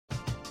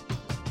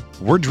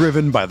We're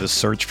driven by the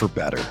search for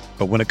better.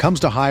 But when it comes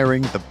to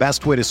hiring, the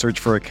best way to search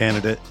for a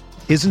candidate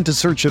isn't to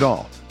search at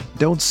all.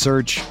 Don't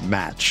search,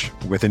 match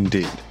with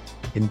Indeed.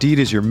 Indeed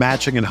is your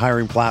matching and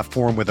hiring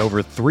platform with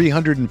over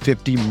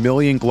 350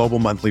 million global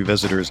monthly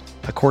visitors,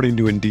 according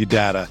to Indeed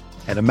data,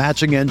 and a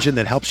matching engine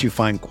that helps you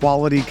find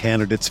quality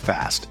candidates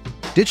fast.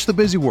 Ditch the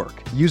busy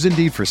work. Use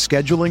Indeed for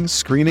scheduling,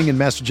 screening, and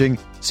messaging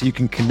so you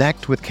can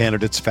connect with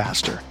candidates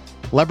faster.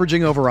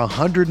 Leveraging over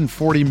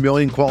 140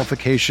 million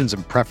qualifications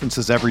and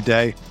preferences every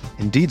day,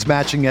 Indeed's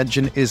matching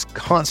engine is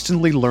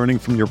constantly learning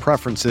from your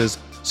preferences,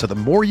 so the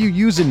more you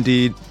use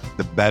Indeed,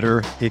 the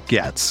better it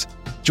gets.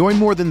 Join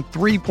more than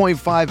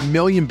 3.5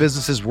 million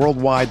businesses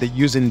worldwide that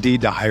use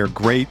Indeed to hire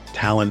great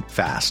talent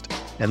fast.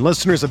 And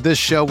listeners of this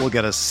show will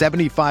get a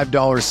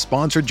 $75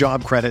 sponsored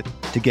job credit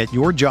to get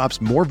your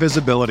jobs more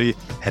visibility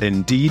at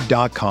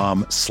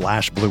Indeed.com/Blue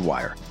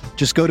Wire.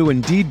 Just go to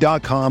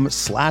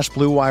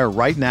Indeed.com/Blue Wire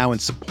right now and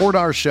support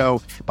our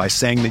show by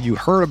saying that you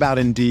heard about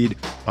Indeed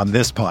on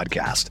this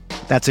podcast.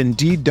 That's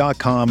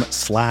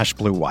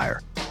Indeed.com/Blue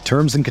Wire.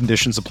 Terms and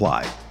conditions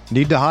apply.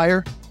 Need to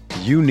hire?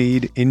 You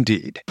need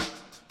Indeed.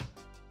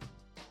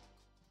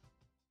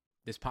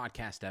 This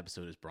podcast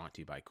episode is brought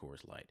to you by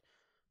Coors Light.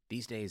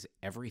 These days,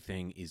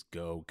 everything is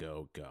go,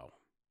 go, go.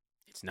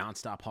 It's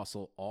nonstop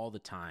hustle all the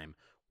time.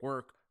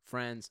 Work,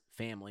 friends,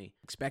 family,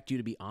 expect you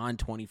to be on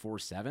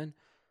 24/7.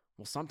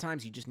 Well,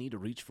 sometimes you just need to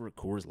reach for a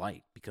Coors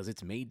Light because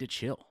it's made to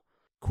chill.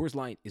 Coors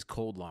Light is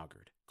cold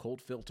lagered,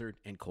 cold filtered,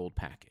 and cold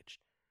packaged.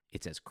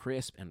 It's as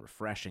crisp and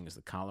refreshing as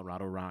the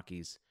Colorado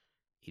Rockies.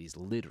 It is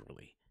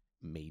literally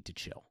made to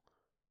chill.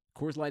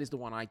 Coors Light is the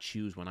one I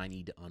choose when I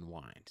need to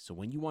unwind. So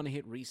when you want to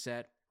hit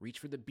reset, reach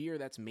for the beer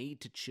that's made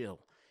to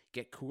chill.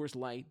 Get Coors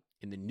Light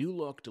in the new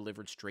look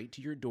delivered straight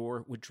to your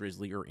door with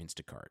Drizzly or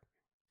Instacart.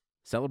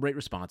 Celebrate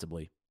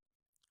responsibly.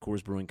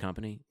 Coors Brewing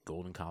Company,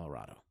 Golden,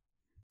 Colorado.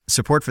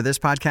 Support for this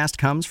podcast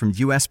comes from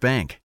U.S.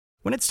 Bank.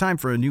 When it's time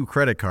for a new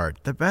credit card,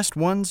 the best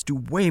ones do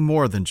way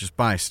more than just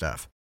buy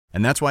stuff.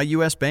 And that's why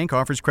U.S. Bank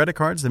offers credit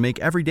cards that make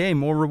every day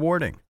more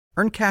rewarding.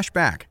 Earn cash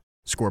back,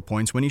 score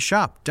points when you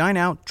shop, dine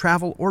out,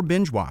 travel, or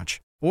binge watch,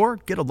 or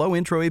get a low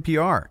intro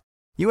APR.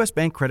 U.S.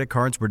 Bank credit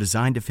cards were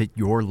designed to fit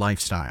your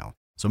lifestyle.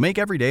 So make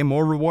every day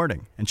more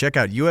rewarding and check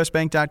out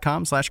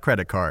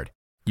usbank.com/credit card.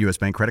 U.S.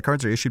 Bank credit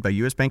cards are issued by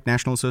U.S. Bank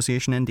National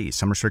Association ND.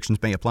 Some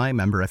restrictions may apply.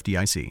 Member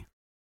FDIC.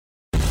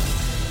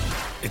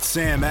 It's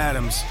Sam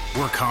Adams.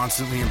 We're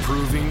constantly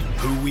improving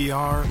who we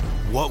are,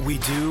 what we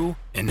do,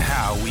 and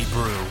how we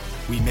brew.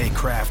 We may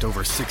craft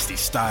over 60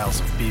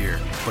 styles of beer,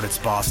 but it's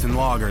Boston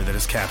Lager that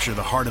has captured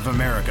the heart of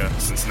America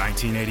since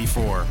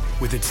 1984.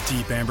 With its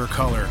deep amber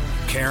color,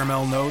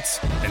 caramel notes,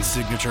 and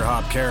signature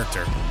hop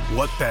character,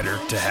 what better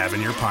to have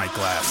in your pint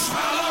glass?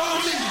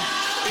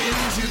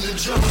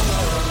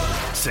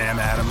 Sam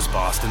Adams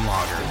Boston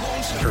Lager.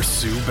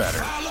 Pursue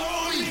better.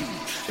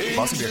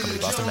 Boston Beer Company,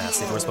 Boston, Mass.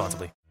 Save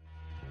responsibly.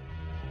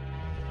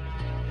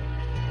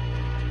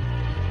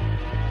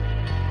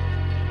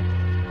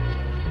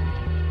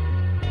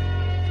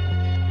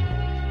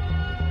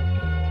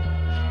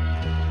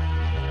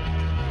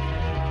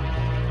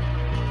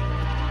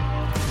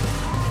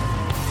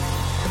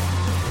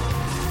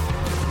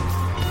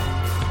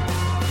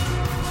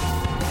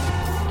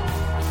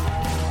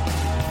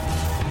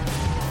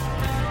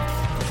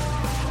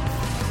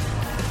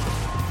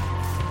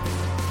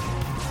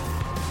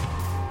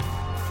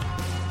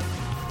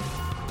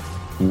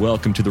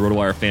 Welcome to the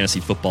RotoWire Fantasy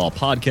Football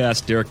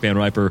Podcast. Derek Van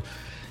Riper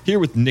here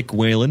with Nick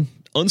Whalen,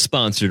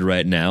 unsponsored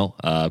right now.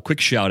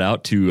 Quick shout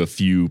out to a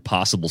few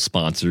possible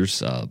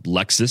sponsors.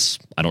 Lexus,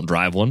 I don't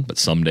drive one, but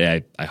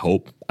someday I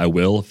hope I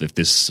will. If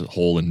this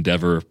whole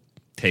endeavor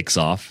takes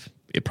off,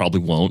 it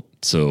probably won't.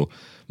 So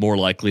more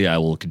likely I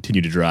will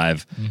continue to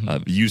drive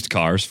used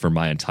cars for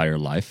my entire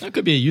life. That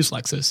could be a used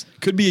Lexus.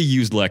 Could be a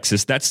used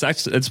Lexus. That's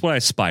what I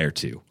aspire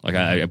to. Like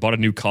I bought a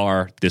new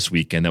car this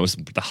weekend. That was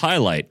the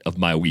highlight of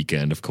my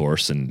weekend, of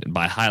course. And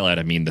by highlight,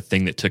 I mean the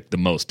thing that took the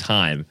most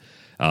time.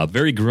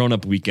 Very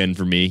grown-up weekend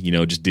for me. You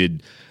know, just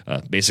did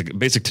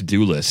basic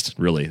to-do list,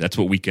 really. That's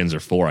what weekends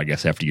are for, I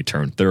guess, after you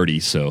turn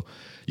 30. So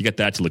you got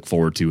that to look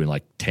forward to in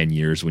like 10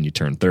 years when you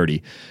turn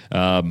 30.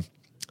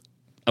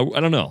 I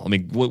don't know. I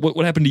mean,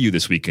 what happened to you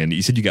this weekend?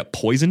 You said you got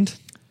poisoned?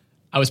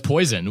 I was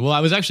poisoned. Well, I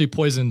was actually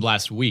poisoned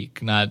last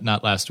week,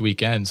 not last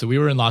weekend. So we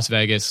were in Las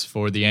Vegas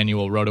for the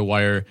annual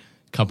RotoWire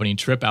company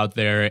trip out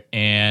there.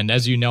 And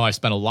as you know, I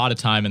spent a lot of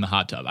time in the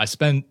hot tub.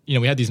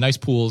 We had these nice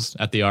pools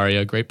at the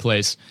Aria, great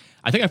place.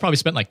 I think I probably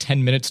spent like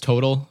 10 minutes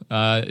total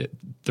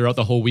throughout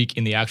the whole week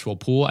in the actual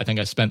pool. I think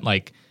I spent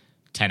like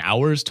 10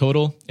 hours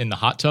total in the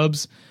hot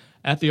tubs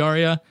at the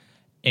Aria.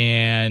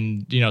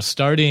 And,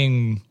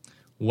 starting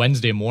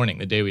Wednesday morning,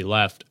 the day we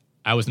left,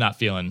 I was not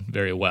feeling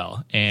very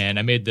well. And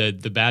I made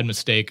the bad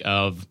mistake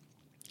of,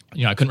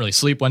 I couldn't really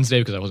sleep Wednesday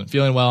because I wasn't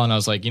feeling well. And I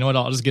was like, you know what,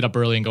 I'll just get up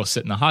early and go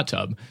sit in the hot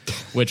tub,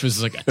 which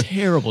was like a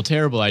terrible,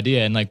 terrible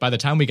idea. And like by the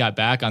time we got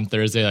back on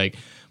Thursday, like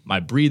my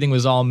breathing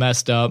was all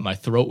messed up. My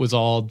throat was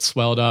all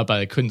swelled up.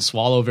 I couldn't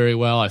swallow very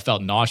well. I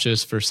felt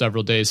nauseous for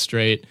several days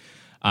straight.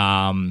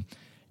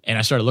 And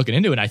I started looking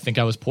into it, and I think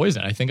I was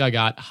poisoned. I think I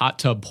got hot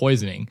tub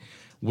poisoning,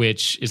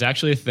 which is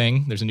actually a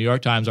thing. There's a New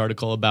York Times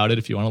article about it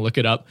if you want to look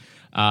it up.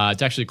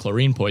 It's actually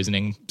chlorine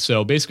poisoning.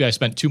 So basically, I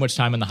spent too much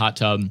time in the hot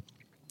tub,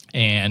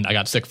 and I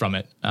got sick from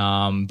it.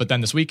 But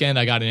then this weekend,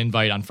 I got an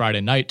invite on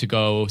Friday night to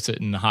go sit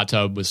in the hot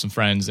tub with some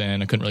friends,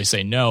 and I couldn't really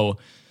say no.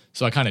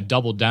 So I kind of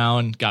doubled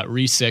down, got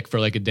re-sick for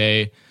like a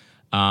day.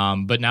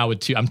 But now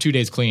I'm 2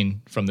 days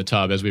clean from the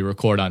tub as we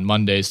record on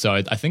Monday. So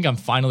I think I'm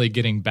finally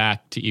getting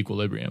back to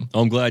equilibrium.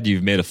 I'm glad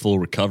you've made a full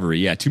recovery.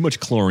 Yeah, too much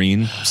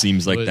chlorine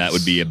seems like that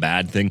would be a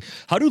bad thing.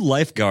 How do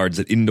lifeguards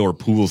at indoor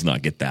pools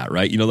not get that,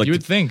 right? You know, like you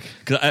would think.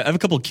 Because I have a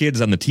couple of kids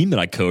on the team that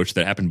I coach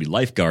that happen to be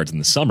lifeguards in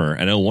the summer.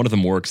 I know one of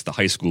them works at the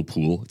high school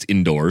pool. It's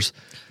indoors.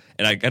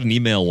 And I got an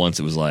email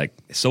once. It was like,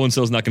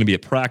 so-and-so's not going to be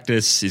at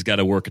practice. He's got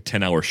to work a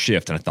 10-hour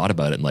shift. And I thought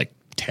about it, and like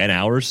 10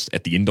 hours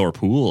at the indoor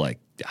pool, like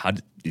how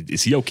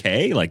is he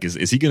okay? Like,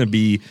 is he going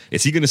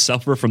to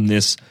suffer from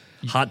this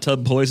hot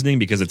tub poisoning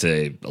because it's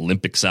a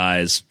Olympic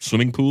size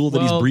swimming pool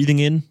that he's breathing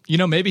in? You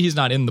know, maybe he's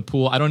not in the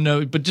pool. I don't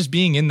know. But just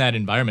being in that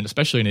environment,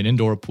 especially in an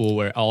indoor pool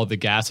where all the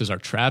gases are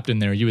trapped in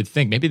there, you would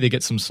think maybe they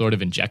get some sort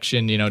of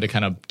injection, you know, to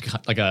kind of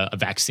like a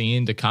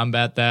vaccine to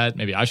combat that.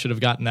 Maybe I should have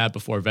gotten that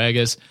before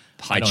Vegas.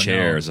 High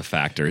chair is a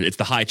factor. It's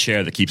the high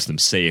chair that keeps them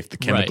safe. The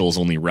chemicals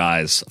only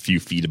rise a few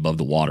feet above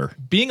the water.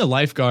 Being a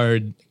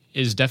lifeguard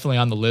is definitely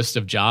on the list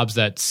of jobs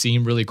that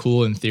seem really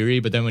cool in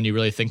theory, but then when you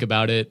really think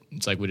about it,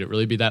 it's like, would it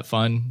really be that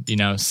fun? You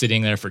know,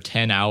 sitting there for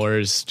 10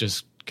 hours,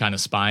 just kind of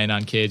spying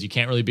on kids. You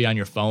can't really be on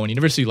your phone. You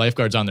never see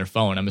lifeguards on their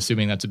phone. I'm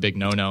assuming that's a big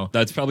no-no.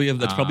 That's probably a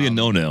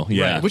no-no.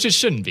 Yeah. Right, which it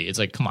shouldn't be. It's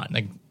like, come on,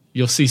 like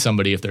you'll see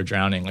somebody if they're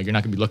drowning. Like you're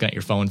not gonna be looking at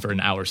your phone for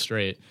an hour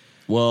straight.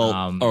 Well,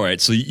 all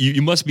right. So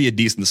you must be a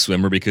decent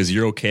swimmer because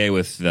you're okay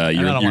with I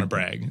don't want to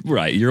brag.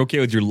 Right. You're okay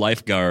with your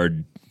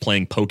lifeguard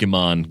playing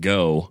Pokemon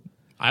Go.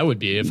 I would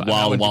be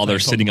while they're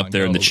sitting up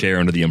there in the chair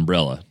under the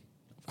umbrella.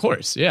 Of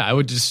course, yeah. I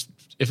would just,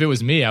 if it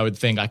was me, I would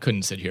think I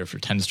couldn't sit here for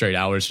 10 straight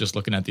hours just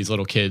looking at these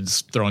little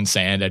kids throwing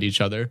sand at each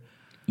other.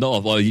 No,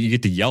 well, you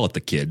get to yell at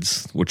the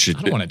kids, which I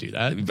don't want to do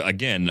that.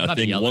 Again, I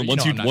think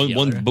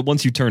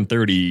once you turn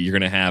 30, you're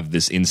going to have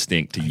this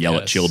instinct to yell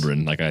at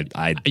children. Like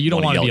you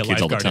don't want to be a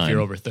lifeguard if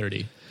you're over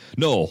 30.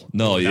 No,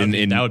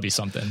 that would be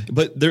something.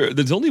 But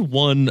there's only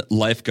one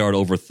lifeguard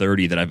over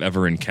 30 that I've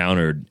ever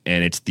encountered,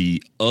 and it's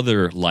the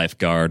other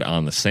lifeguard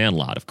on the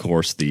Sandlot. Of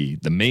course, the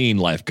main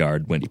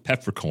lifeguard, Wendy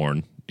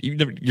Peppercorn.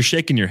 You're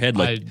shaking your head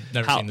like I've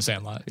never seen the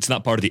Sandlot. It's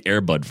not part of the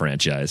Air Bud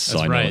franchise, so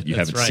I know you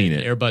haven't seen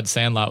it. Air Bud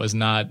Sandlot was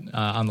not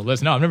on the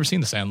list. No, I've never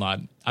seen the Sandlot.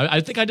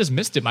 I think I just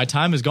missed it. My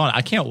time is gone.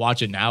 I can't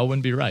watch it now. It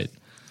wouldn't be right.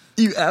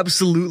 You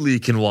absolutely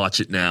can watch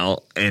it now,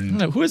 and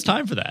who has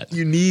time for that?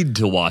 You need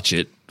to watch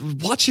it.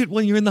 Watch it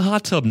when you're in the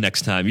hot tub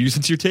next time.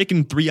 Since you're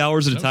taking 3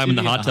 hours at a time in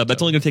the hot tub,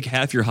 that's only going to take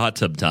half your hot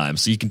tub time.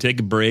 So you can take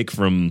a break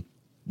from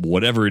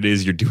whatever it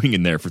is you're doing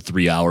in there for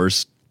 3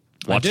 hours.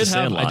 Watch the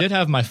Sandlot. I did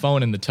have my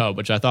phone in the tub,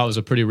 which I thought was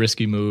a pretty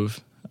risky move.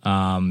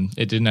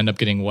 It didn't end up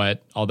getting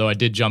wet, although I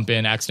did jump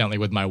in accidentally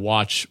with my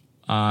watch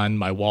on,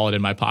 my wallet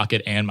in my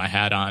pocket, and my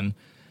hat on.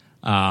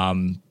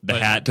 The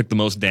hat took the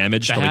most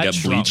damage. The probably hat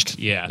got bleached.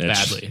 Yeah,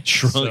 badly. It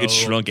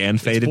shrunk and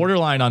faded. It's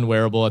borderline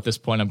unwearable at this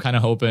point. I'm kind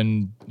of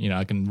hoping,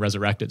 I can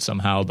resurrect it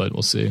somehow, but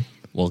we'll see.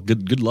 Well,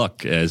 good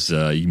luck as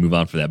you move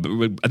on for that. But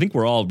I think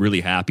we're all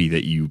really happy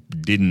that you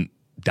didn't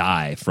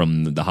die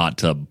from the hot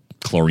tub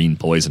chlorine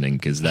poisoning,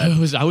 because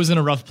I was in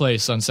a rough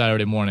place on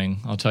Saturday morning.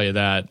 I'll tell you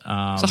that.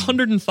 It's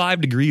 105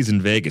 degrees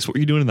in Vegas. What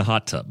were you doing in the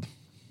hot tub?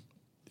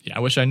 Yeah, I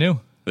wish I knew.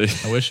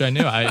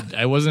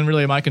 I wasn't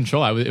really in my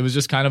control. It was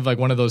just kind of like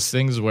one of those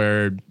things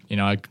where,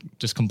 I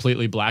just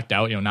completely blacked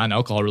out,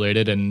 non-alcohol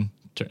related. And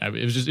I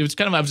was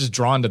just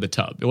drawn to the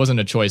tub. It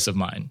wasn't a choice of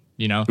mine,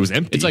 It was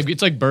empty.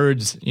 It's like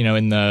birds,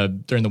 during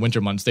the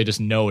winter months, they just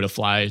know to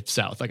fly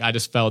south. Like I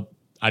just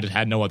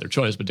had no other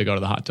choice but to go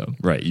to the hot tub.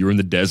 Right. You were in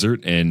the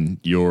desert and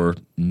your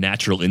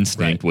natural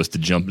instinct was to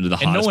jump into the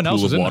hottest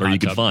pool of water you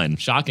could find.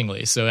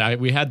 Shockingly. So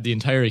we had the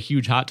entire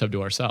huge hot tub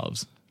to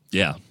ourselves.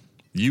 Yeah.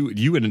 Did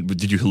you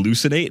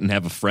hallucinate and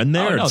have a friend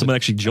there, or did someone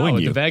actually join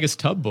you? The Vegas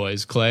Tub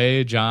Boys,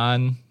 Clay,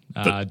 John,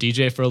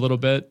 DJ for a little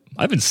bit.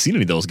 I haven't seen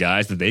any of those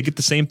guys. Did they get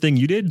the same thing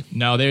you did?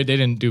 No, they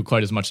didn't do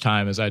quite as much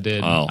time as I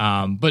did.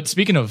 Oh. But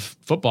speaking of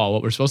football,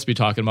 what we're supposed to be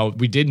talking about,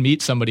 we did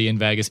meet somebody in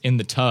Vegas in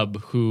the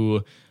tub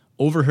who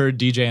overheard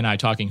DJ and I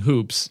talking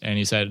hoops, and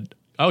he said,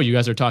 "Oh, you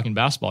guys are talking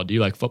basketball. Do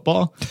you like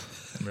football?"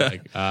 And we're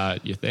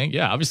like, "You think?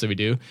 Yeah, obviously we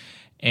do."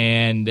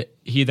 And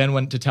he then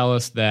went to tell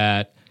us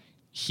that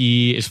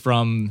he is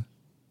from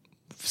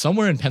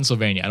somewhere in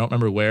Pennsylvania. I don't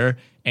remember where.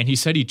 And he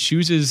said he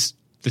chooses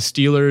the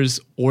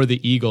Steelers or the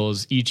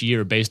Eagles each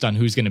year based on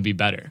who's going to be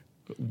better.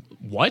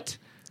 What?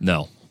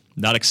 No,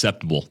 not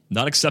acceptable.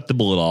 Not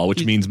acceptable at all,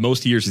 which means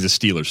most years he's a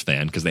Steelers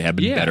fan because they have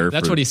been better.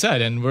 That's what he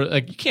said. And we're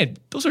like, you can't,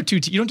 those are two,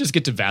 you don't just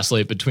get to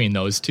vacillate between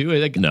those two.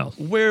 Like, no.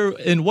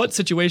 In what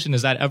situation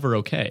is that ever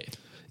okay?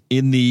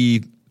 In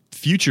the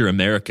future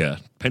America,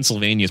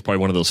 Pennsylvania is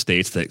probably one of those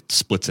states that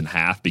splits in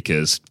half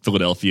because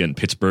Philadelphia and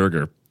Pittsburgh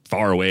are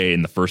far away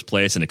in the first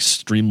place and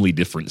extremely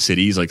different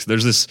cities. Like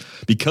there's this,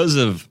 because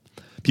of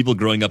people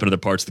growing up in other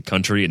parts of the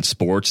country in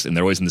sports, and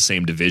they're always in the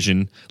same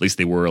division. At least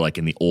they were like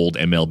in the old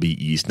MLB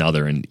East. Now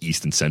they're in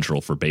East and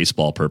Central for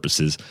baseball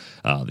purposes.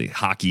 The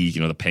hockey,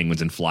 the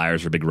Penguins and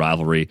Flyers are a big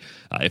rivalry.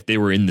 If they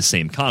were in the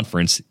same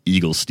conference,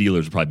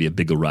 Eagles-Steelers would probably be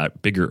a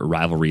bigger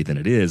rivalry than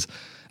it is.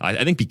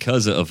 I think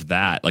because of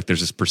that, like there's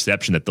this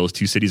perception that those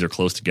two cities are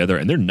close together,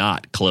 and they're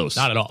not close.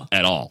 Not at all.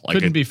 At all.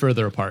 Couldn't be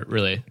further apart,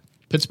 really.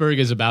 Pittsburgh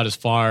is about as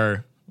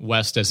far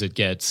west as it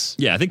gets.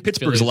 Yeah, I think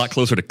Pittsburgh's a lot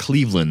closer to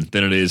Cleveland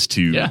than it is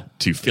to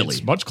Philly.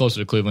 It's much closer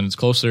to Cleveland. It's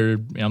closer.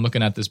 I'm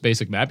looking at this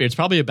basic map here. It's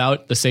probably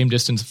about the same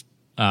distance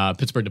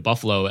Pittsburgh to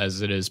Buffalo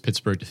as it is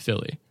Pittsburgh to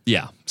Philly.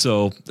 Yeah,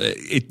 so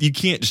you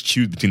can't just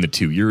choose between the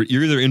two. You're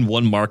either in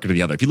one market or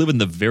the other. If you live in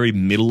the very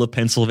middle of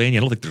Pennsylvania,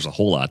 I don't think there's a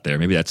whole lot there.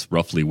 Maybe that's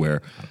roughly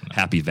where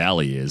Happy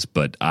Valley is,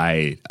 but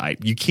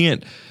you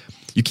can't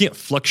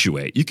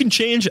fluctuate. You can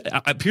change.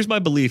 Here's my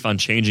belief on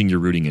changing your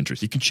rooting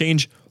interest. You can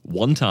change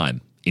one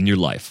time in your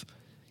life.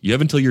 You have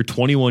until you're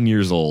 21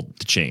 years old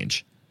to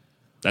change.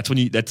 That's when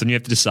you have to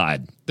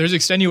decide. There's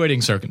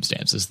extenuating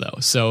circumstances, though.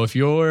 So if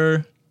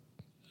you're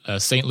a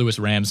St. Louis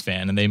Rams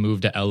fan and they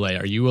move to LA,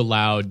 are you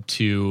allowed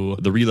to...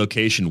 The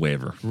relocation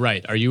waiver.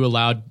 Right. Are you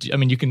allowed... I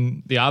mean, you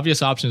can... The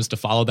obvious option is to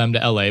follow them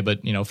to LA,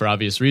 but, for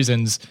obvious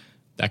reasons,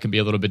 that can be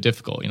a little bit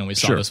difficult. We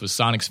saw this with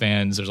Sonics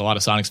fans. There's a lot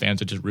of Sonics fans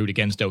that just root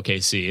against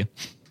OKC.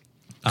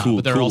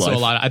 But there are also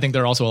I think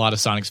there are also a lot of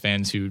Sonics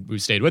fans who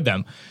stayed with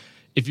them.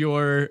 If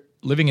you're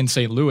living in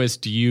St. Louis,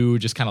 do you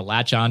just kind of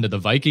latch on to the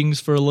Vikings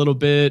for a little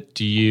bit?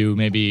 Do you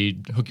maybe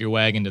hook your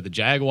wagon to the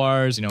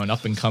Jaguars, an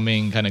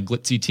up-and-coming kind of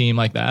glitzy team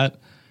like that?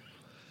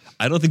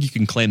 I don't think you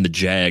can claim the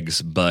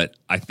Jags, but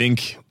I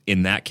think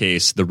in that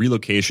case, the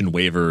relocation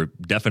waiver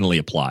definitely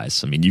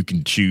applies. I mean, you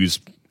can choose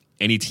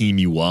any team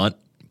you want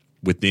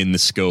within the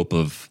scope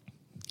of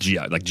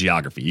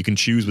geography. You can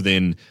choose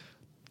within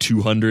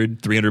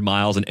 200, 300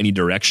 miles in any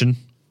direction.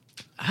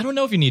 I don't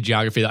know if you need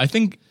geography. I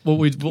think what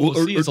we'll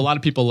see is a lot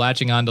of people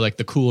latching on to like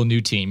the cool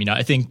new team.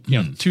 I think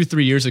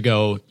 2-3 years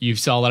ago you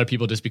saw a lot of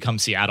people just become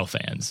Seattle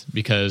fans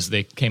because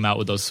they came out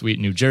with those sweet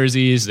new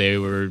jerseys. They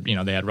were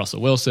they had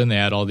Russell Wilson. They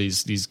had all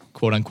these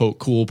quote unquote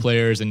cool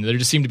players, and there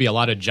just seemed to be a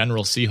lot of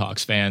general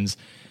Seahawks fans.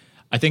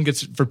 I think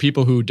it's for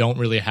people who don't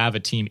really have a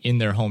team in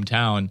their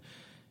hometown.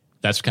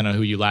 That's kind of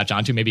who you latch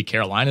onto. Maybe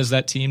Carolina's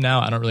that team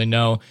now. I don't really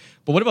know.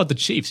 But what about the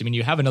Chiefs? I mean,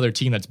 you have another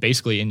team that's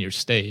basically in your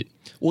state.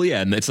 Well,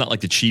 yeah, and it's not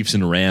like the Chiefs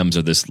and Rams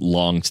are this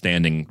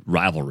long-standing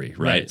rivalry,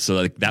 right?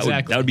 So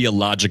that would be a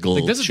logical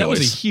choice. That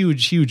was a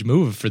huge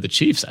move for the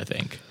Chiefs, I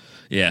think.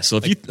 Yeah, so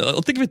if you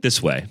think of it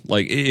this way,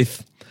 like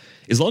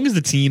as long as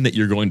the team that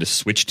you're going to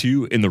switch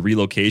to in the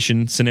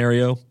relocation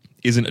scenario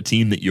isn't a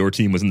team that your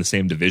team was in the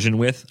same division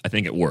with, I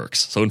think it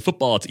works. So in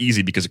football, it's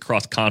easy because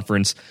across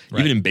conference,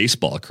 even in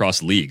baseball,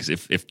 across leagues,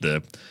 if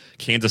the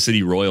Kansas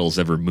City Royals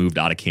ever moved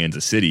out of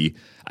Kansas City,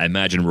 I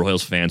imagine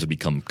Royals fans would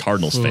become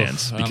Cardinals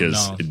fans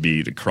because it'd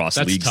be the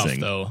cross-league thing. That's tough,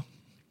 though.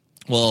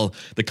 Well,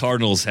 the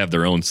Cardinals have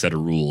their own set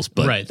of rules,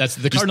 but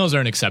the Cardinals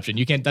are an exception.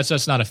 You can't. That's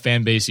just not a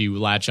fan base you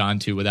latch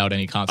onto without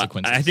any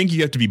consequences. I think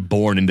you have to be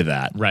born into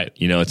that, right?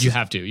 You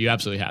have to. You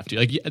absolutely have to.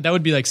 Like that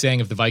would be like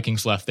saying if the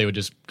Vikings left, they would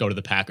just go to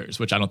the Packers,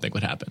 which I don't think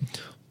would happen.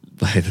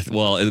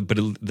 Well, but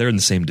they're in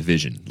the same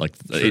division, that's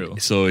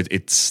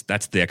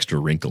the extra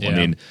wrinkle. Yeah. I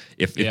mean,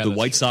 if the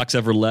White Sox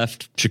ever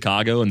left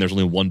Chicago and there's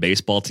only one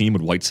baseball team,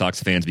 would White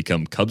Sox fans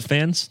become Cubs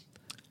fans?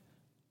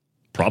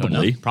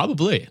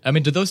 Probably. I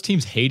mean, do those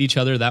teams hate each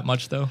other that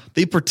much, though?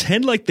 They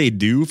pretend like they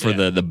do for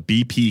the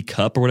BP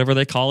Cup or whatever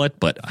they call it,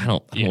 but I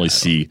don't really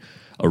see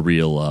a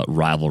real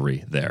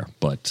rivalry there.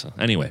 But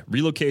anyway,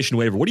 relocation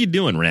waiver. What are you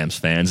doing, Rams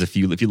fans? If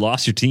you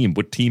lost your team,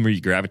 what team are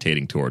you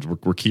gravitating towards?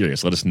 We're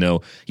curious. Let us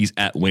know. He's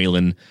at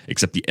Whalen,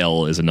 except the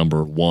L is a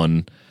number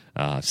 1.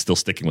 Still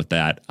sticking with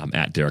that. I'm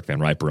at Derek Van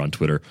Riper on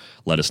Twitter.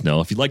 Let us know.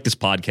 If you like this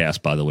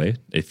podcast, by the way,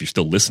 if you're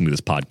still listening to this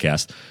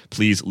podcast,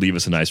 please leave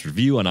us a nice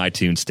review on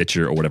iTunes,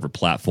 Stitcher, or whatever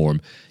platform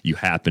you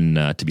happen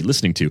to be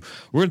listening to.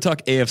 We're going to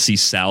talk AFC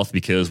South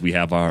because we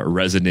have our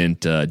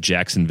resident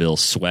Jacksonville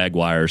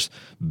Swagwires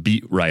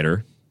beat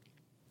writer.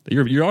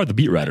 You are the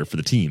beat writer for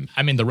the team.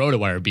 I mean, the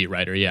RotoWire beat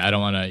writer. Yeah, I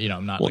don't want to.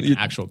 I'm not an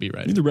actual beat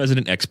writer. You're the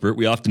resident expert.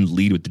 We often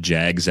lead with the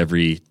Jags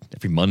every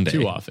Monday.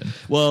 Too often.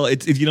 Well,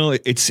 it's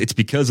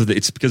because of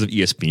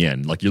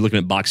ESPN. Like you're looking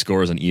at box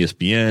scores on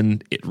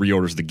ESPN. It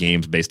reorders the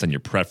games based on your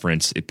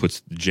preference. It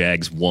puts the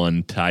Jags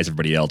 1, ties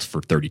everybody else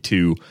for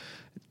 32.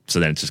 So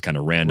then it's just kind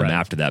of random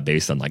after that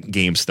based on like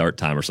game start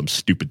time or some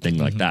stupid thing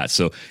like that.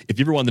 So if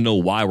you ever want to know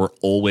why we're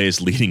always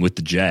leading with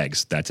the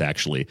Jags, that's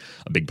actually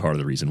a big part of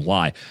the reason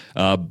why.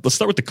 Let's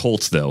start with the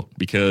Colts, though,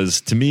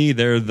 because to me,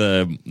 they're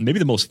maybe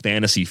the most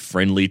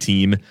fantasy-friendly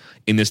team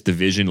in this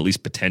division, at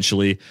least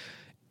potentially.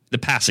 The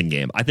passing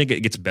game, I think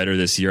it gets better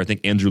this year. I think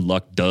Andrew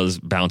Luck does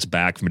bounce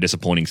back from a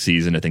disappointing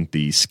season. I think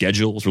the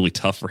schedule was really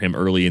tough for him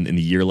early in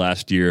the year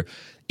last year.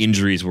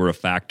 Injuries were a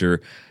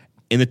factor.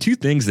 And the two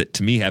things that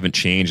to me haven't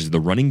changed is the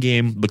running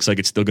game looks like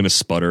it's still going to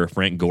sputter.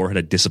 Frank Gore had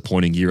a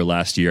disappointing year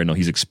last year. I know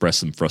he's expressed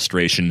some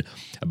frustration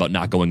about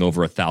not going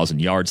over 1,000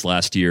 yards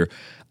last year.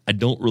 I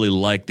don't really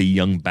like the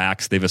young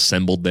backs they've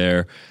assembled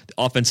there. The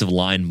offensive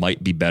line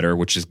might be better,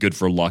 which is good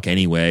for Luck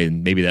anyway,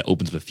 and maybe that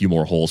opens up a few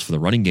more holes for the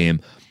running game.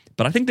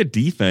 But I think the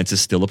defense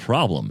is still a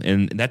problem,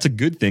 and that's a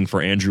good thing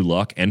for Andrew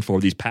Luck and for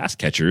these pass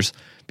catchers,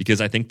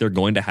 because I think they're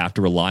going to have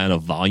to rely on a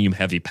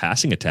volume-heavy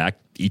passing attack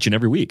each and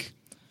every week.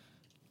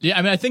 Yeah,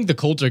 I mean, I think the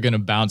Colts are going to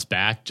bounce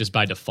back just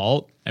by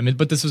default. I mean,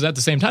 but this was at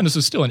the same time, this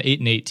was still an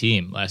 8-8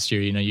 team last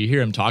year. You know, you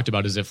hear him talked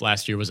about as if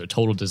last year was a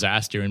total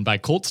disaster. And by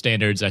Colts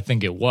standards, I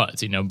think it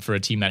was. You know, for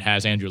a team that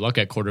has Andrew Luck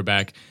at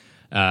quarterback,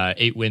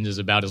 8 wins is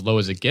about as low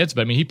as it gets.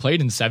 But I mean, he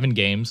played in 7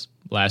 games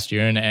last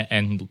year,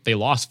 and they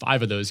lost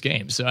 5 of those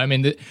games. So I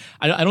mean,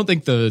 I don't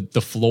think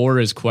the floor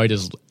is quite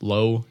as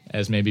low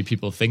as maybe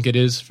people think it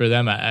is for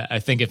them. I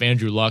think if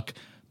Andrew Luck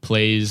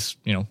plays,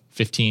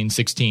 15,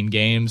 16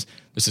 games,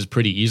 this is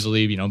pretty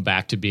easily,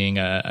 back to being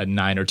a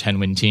 9 or 10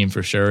 win team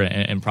for sure,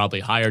 and probably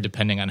higher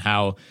depending on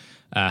how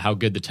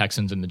good the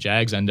Texans and the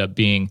Jags end up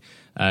being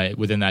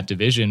within that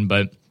division.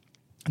 But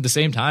at the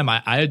same time,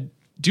 I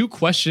do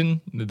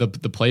question the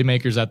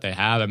playmakers that they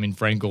have. I mean,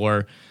 Frank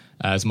Gore,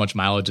 as much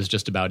mileage as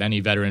just about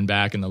any veteran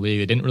back in the league.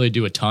 They didn't really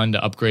do a ton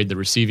to upgrade the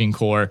receiving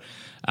core.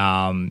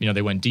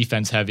 They went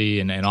defense heavy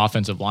and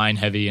offensive line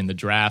heavy in the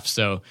draft.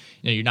 So,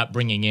 you're not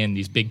bringing in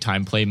these big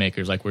time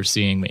playmakers like we're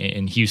seeing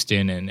in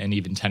Houston and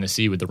even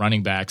Tennessee with the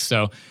running backs.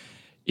 So,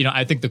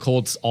 I think the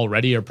Colts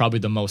already are probably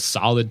the most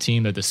solid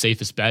team. They're the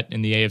safest bet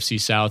in the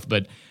AFC South,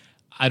 but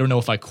I don't know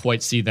if I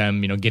quite see them,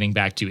 getting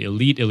back to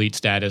elite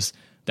status.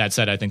 That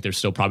said, I think they're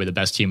still probably the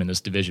best team in this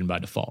division by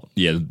default.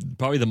 Yeah,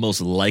 probably the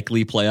most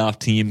likely playoff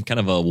team, kind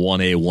of a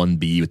 1A,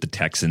 1B with the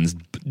Texans.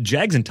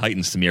 Jags and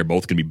Titans, to me, are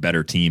both going to be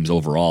better teams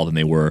overall than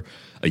they were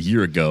a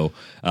year ago.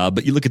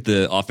 But you look at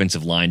the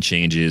offensive line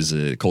changes.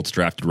 Colts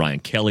drafted Ryan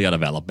Kelly out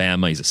of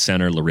Alabama. He's a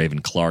center.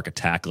 LaRaven Clark, a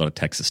tackle out of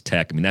Texas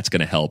Tech. I mean, that's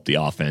going to help the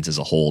offense as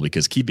a whole,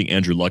 because keeping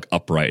Andrew Luck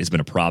upright has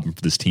been a problem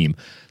for this team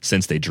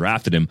since they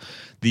drafted him.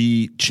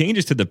 The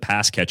changes to the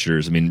pass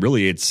catchers, I mean,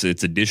 really it's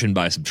addition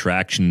by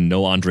subtraction.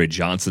 No Andre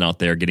Johnson out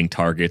there getting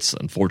targets.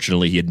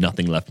 Unfortunately, he had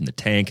nothing left in the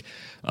tank.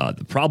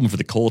 The problem for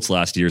the Colts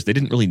last year is they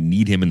didn't really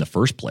need him in the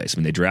first place. I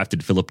mean, they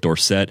drafted Philip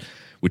Dorsett,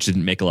 which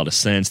didn't make a lot of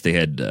sense. They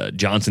had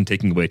Johnson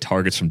taking away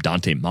targets from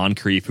Dante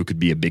Moncrief, who could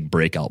be a big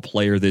breakout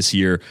player this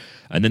year.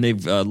 And then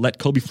they've let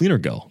Kobe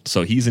Fleener go.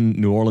 So he's in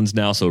New Orleans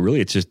now. So really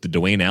it's just the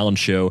Dwayne Allen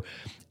show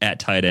at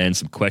tight end.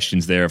 Some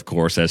questions there, of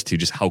course, as to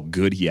just how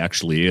good he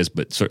actually is,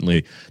 but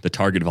certainly the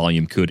target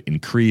volume could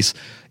increase.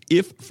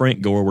 If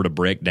Frank Gore were to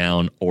break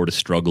down or to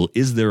struggle,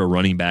 is there a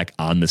running back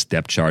on this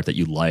depth chart that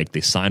you like? They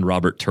signed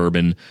Robert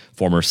Turbin,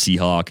 former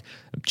Seahawk.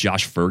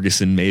 Josh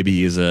Ferguson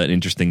maybe is an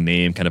interesting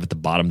name, kind of at the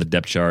bottom of the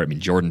depth chart. I mean,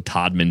 Jordan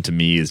Todman to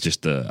me is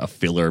just a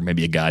filler,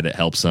 maybe a guy that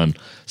helps on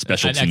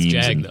special teams.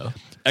 Ex-Jag, though.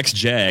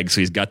 Ex-Jag,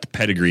 so he's got the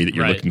pedigree that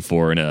you're looking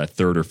for in a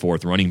third or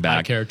fourth running back.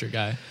 High character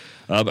guy.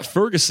 But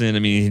Ferguson, I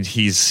mean,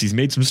 he's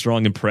made some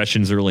strong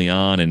impressions early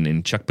on,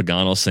 and Chuck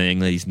Pagano saying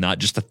that he's not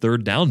just a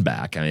third down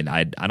back. I mean,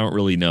 I don't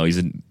really know.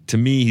 To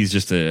me, he's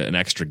just an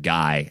extra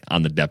guy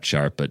on the depth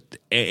chart. But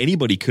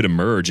anybody could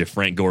emerge if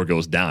Frank Gore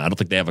goes down. I don't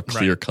think they have a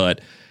clear cut,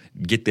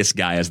 get this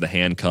guy as the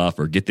handcuff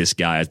or get this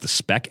guy as the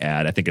spec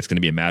ad. I think it's going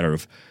to be a matter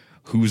of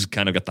who's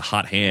kind of got the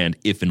hot hand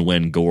if and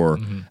when Gore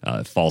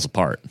falls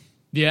apart.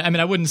 Yeah, I mean,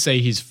 I wouldn't say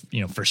he's,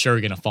 for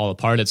sure going to fall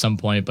apart at some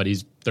point, but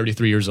he's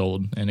 33 years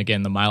old. And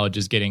again, the mileage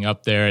is getting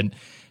up there. And,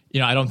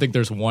 I don't think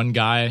there's one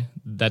guy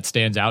that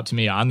stands out to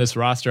me on this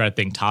roster. I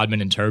think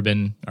Todman and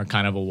Turbin are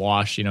kind of a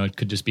wash. It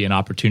could just be an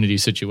opportunity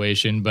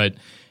situation. But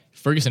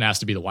Ferguson has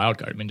to be the wild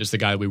card. I mean, just the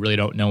guy we really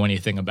don't know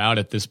anything about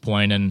at this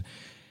point. And,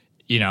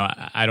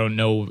 I don't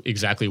know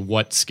exactly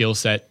what skill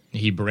set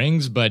he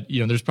brings, but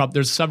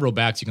there's several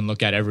backs you can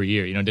look at every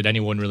year. Did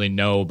anyone really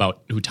know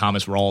about who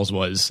Thomas Rawls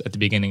was at the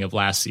beginning of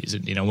last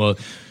season?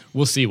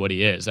 We'll see what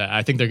he is.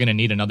 I think they're going to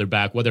need another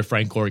back, whether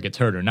Frank Gore gets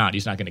hurt or not.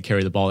 He's not going to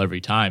carry the ball every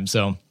time.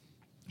 So,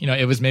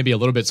 it was maybe a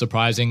little bit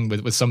surprising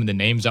with some of the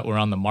names that were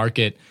on the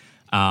market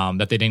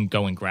that they didn't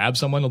go and grab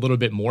someone a little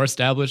bit more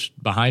established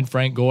behind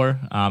Frank Gore.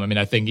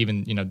 I think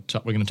even we're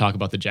going to talk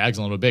about the Jags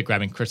in a little bit,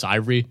 grabbing Chris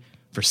Ivory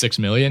for $6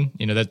 million.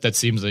 That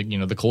seems like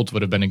the Colts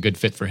would have been a good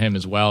fit for him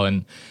as well.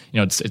 And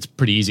it's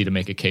pretty easy to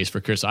make a case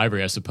for Chris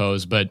Ivory, I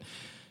suppose. But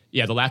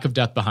yeah, the lack of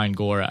depth behind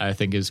Gore, I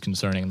think, is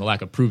concerning, and the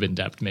lack of proven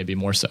depth maybe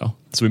more so.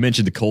 So we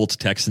mentioned the Colts,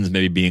 Texans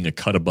maybe being a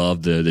cut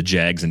above the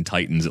Jags and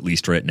Titans, at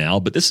least right now.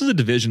 But this is a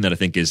division that I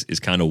think is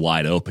kind of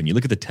wide open. You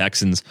look at the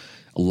Texans,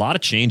 a lot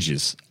of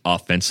changes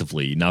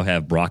offensively. You now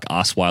have Brock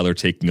Osweiler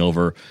taking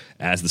over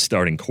as the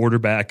starting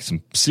quarterback.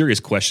 Some serious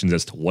questions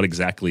as to what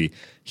exactly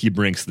he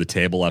brings to the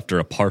table after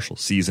a partial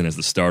season as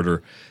the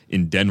starter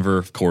in Denver.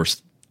 Of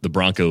course, the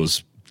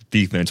Broncos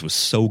defense was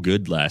so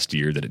good last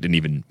year that it didn't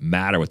even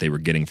matter what they were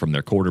getting from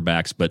their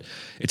quarterbacks. But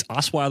it's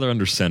Osweiler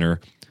under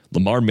center.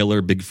 Lamar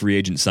Miller, big free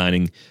agent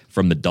signing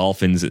from the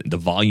Dolphins. The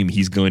volume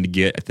he's going to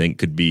get, I think,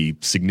 could be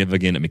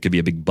significant. I mean, it could be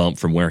a big bump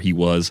from where he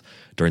was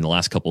during the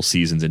last couple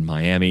seasons in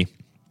Miami.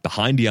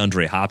 Behind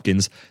DeAndre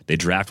Hopkins, they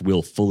draft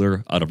Will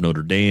Fuller out of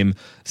Notre Dame.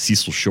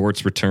 Cecil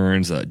Shorts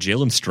returns.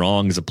 Jalen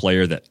Strong is a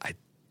player that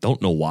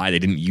don't know why they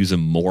didn't use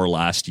him more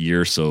last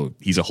year. So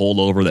he's a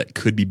holdover that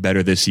could be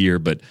better this year,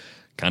 but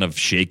kind of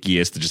shaky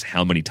as to just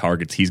how many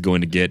targets he's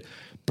going to get.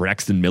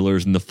 Braxton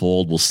Miller's in the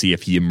fold. We'll see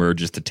if he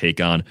emerges to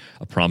take on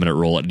a prominent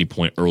role at any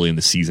point early in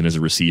the season as a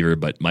receiver,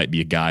 but might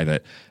be a guy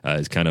that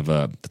is kind of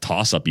a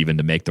toss-up even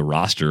to make the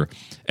roster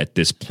at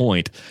this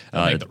point.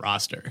 Make the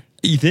roster.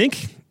 You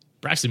think?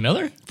 Braxton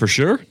Miller? For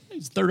sure.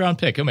 He's a third-round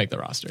pick. He'll make the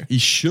roster. He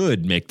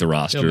should make the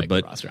roster.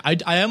 The roster.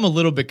 I am a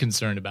little bit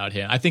concerned about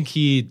him. I think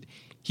he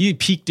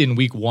peaked in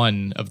week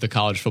 1 of the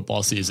college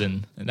football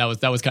season, and that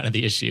was kind of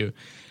the issue.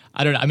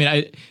 I don't know. I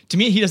mean, to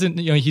me, he doesn't.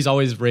 He's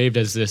always raved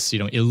as this,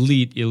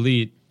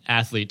 elite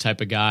athlete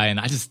type of guy, and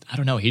I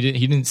don't know. He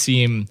didn't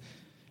seem,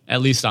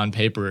 at least on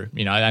paper.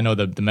 I know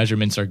the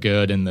measurements are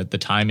good and the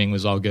timing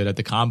was all good at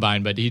the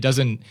combine, but he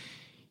doesn't.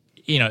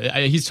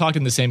 He's talked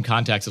in the same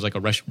context as like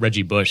a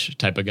Reggie Bush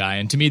type of guy,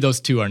 and to me, those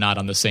two are not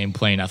on the same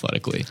plane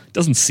athletically.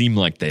 Doesn't seem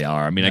like they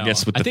are. I mean, No. I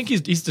guess I think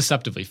he's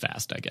deceptively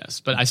fast, I guess,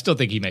 but I still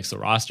think he makes the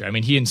roster. I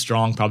mean, he and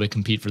Strong probably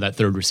compete for that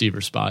third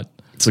receiver spot.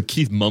 So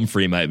Keith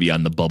Mumphrey might be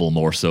on the bubble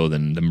more so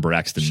than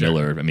Braxton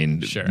Miller. I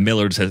mean,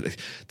 Miller has...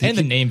 And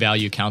the name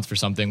value counts for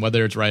something,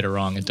 whether it's right or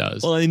wrong, it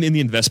does. Well, in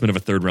the investment of a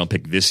third-round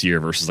pick this year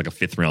versus like a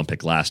fifth-round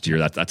pick last year,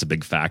 that's a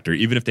big factor.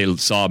 Even if they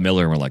saw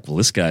Miller and were like, well,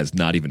 this guy's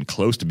not even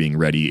close to being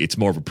ready, it's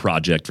more of a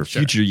project for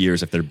future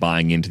years if they're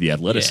buying into the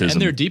athleticism. Yeah,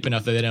 and they're deep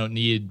enough that they don't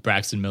need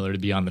Braxton Miller to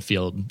be on the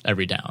field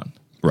every down.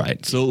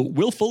 Right. So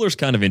Will Fuller's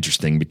kind of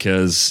interesting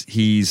because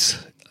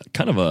he's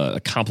kind of a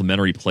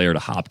complementary player to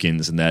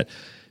Hopkins in that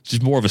he's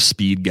just more of a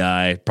speed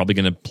guy, probably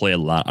going to play a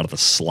lot out of the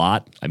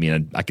slot. I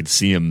mean, I could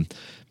see him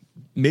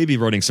maybe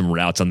running some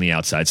routes on the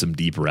outside, some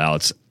deep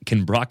routes.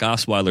 Can Brock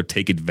Osweiler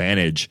take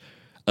advantage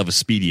of a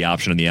speedy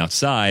option on the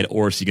outside,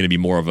 or is he going to be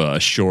more of a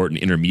short and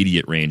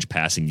intermediate range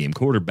passing game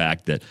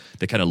quarterback that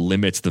kind of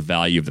limits the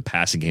value of the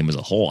passing game as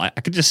a whole? I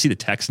could just see the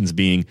Texans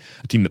being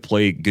a team that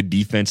play good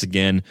defense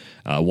again,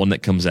 one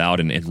that comes out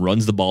and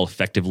runs the ball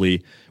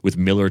effectively with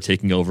Miller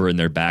taking over in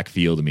their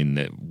backfield. I mean,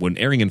 when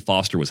Arian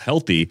Foster was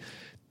healthy,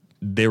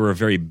 they were a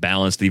very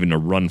balanced, even a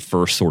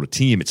run-first sort of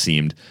team, it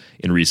seemed,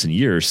 in recent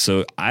years.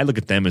 So I look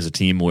at them as a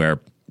team where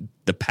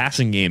the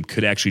passing game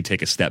could actually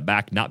take a step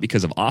back, not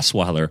because of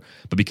Osweiler,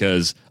 but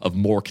because of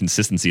more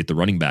consistency at the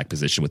running back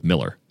position with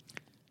Miller.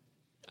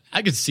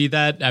 I could see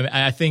that.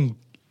 I think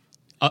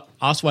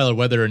Osweiler,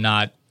 whether or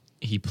not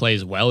he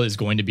plays well, is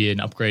going to be an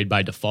upgrade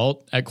by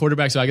default at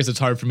quarterback. So I guess it's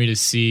hard for me to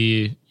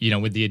see,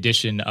 with the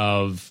addition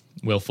of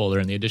Will Fuller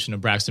and the addition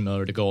of Braxton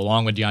Miller to go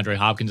along with DeAndre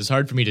Hopkins, it's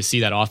hard for me to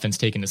see that offense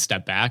taking a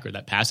step back, or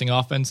that passing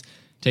offense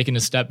taking a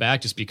step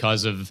back, just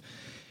because of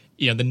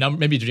the number.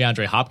 Maybe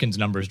DeAndre Hopkins'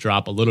 numbers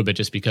drop a little bit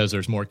just because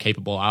there's more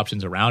capable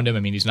options around him. I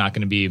mean, he's not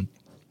going to be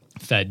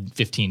fed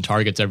 15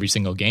 targets every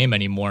single game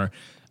anymore.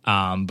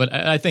 But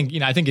I think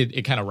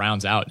it kind of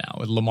rounds out now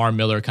with Lamar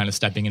Miller kind of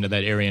stepping into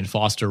that Arian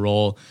Foster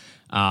role.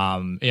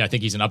 I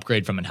think he's an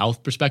upgrade from a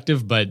health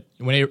perspective, but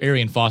when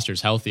Arian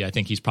Foster's healthy, I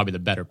think he's probably the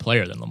better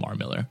player than Lamar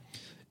Miller.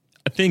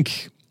 I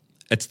think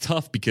it's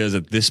tough because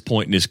at this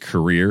point in his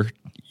career,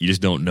 you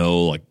just don't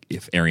know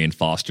if Arian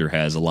Foster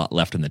has a lot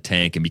left in the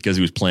tank. And because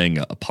he was playing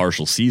a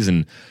partial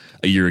season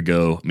a year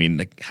ago, I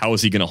mean, how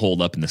is he going to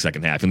hold up in the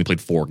second half? He only played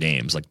 4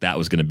 games. That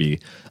was going to be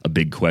a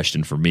big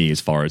question for me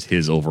as far as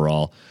his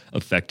overall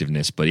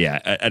effectiveness. But yeah,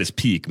 at his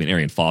peak, I mean,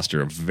 Arian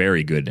Foster, a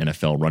very good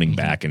NFL running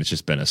back, and it's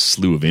just been a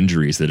slew of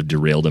injuries that have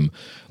derailed him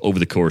over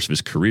the course of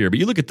his career. But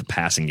you look at the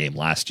passing game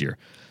last year,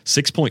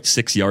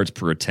 6.6 yards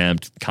per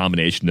attempt,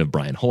 combination of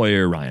Brian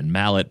Hoyer, Ryan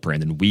Mallett,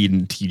 Brandon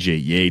Weeden,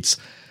 TJ Yates.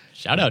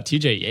 Shout out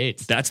TJ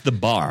Yates. That's the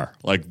bar.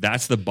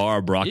 That's the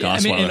bar Brock Osweiler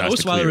has to clear.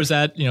 Osweiler was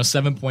at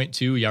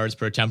 7.2 yards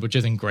per attempt, which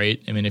isn't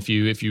great. I mean, if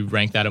you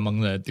rank that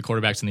among the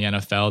quarterbacks in the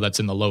NFL, that's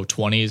in the low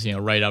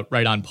 20s.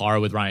 Right on par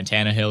with Ryan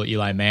Tannehill,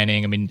 Eli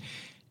Manning. I mean,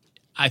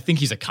 I think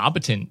he's a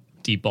competent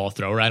deep ball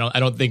thrower. I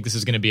don't think this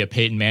is going to be a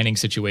Peyton Manning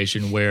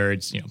situation where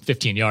it's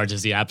 15 yards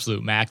is the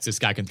absolute max. This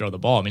guy can throw the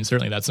ball. I mean,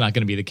 certainly that's not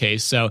going to be the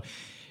case. So,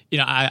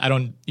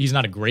 he's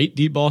not a great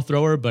deep ball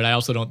thrower, but I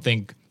also don't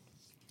think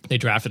they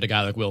drafted a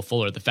guy like Will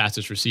Fuller, the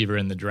fastest receiver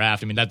in the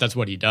draft. I mean, that's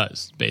what he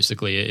does,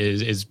 basically,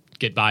 is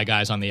get by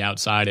guys on the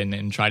outside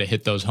and try to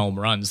hit those home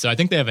runs. So I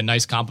think they have a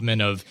nice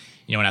complement of,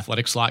 an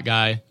athletic slot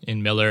guy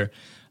in Miller,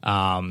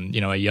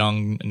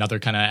 another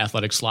kind of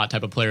athletic slot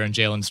type of player in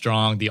Jalen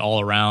Strong, the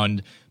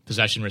all-around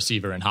possession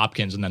receiver in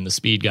Hopkins, and then the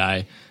speed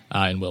guy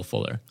in Will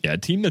Fuller. Yeah, a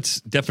team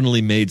that's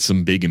definitely made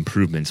some big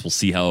improvements. We'll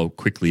see how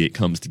quickly it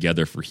comes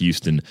together for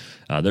Houston.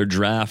 Their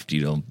draft,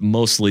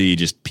 mostly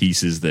just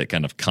pieces that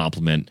kind of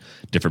complement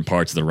different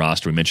parts of the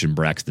roster. We mentioned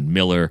Braxton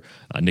Miller,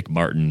 Nick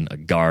Martin, a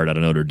guard out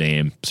of Notre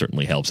Dame,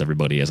 certainly helps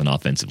everybody as an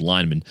offensive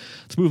lineman.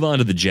 Let's move on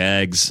to the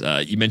Jags.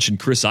 You mentioned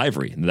Chris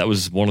Ivory. That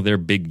was one of their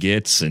big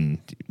gets, and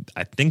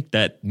I think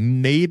that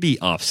maybe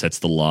offsets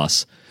the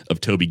loss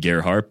of Toby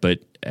Gerhart, but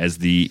as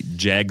the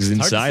Jags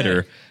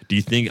insider, do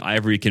you think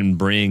Ivory can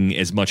bring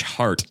as much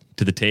heart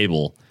to the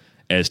table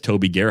as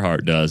Toby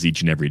Gerhart does each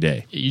and every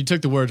day? You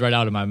took the words right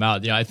out of my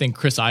mouth. I think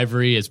Chris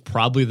Ivory is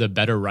probably the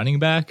better running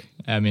back.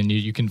 I mean,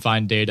 you can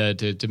find data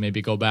to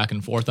maybe go back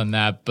and forth on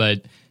that,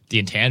 but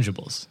the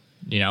intangibles.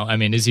 I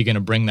mean, is he going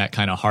to bring that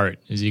kind of heart?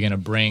 Is he going to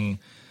bring,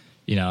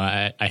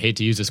 I hate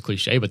to use this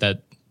cliche, but that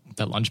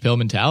lunch pail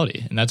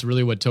mentality? And that's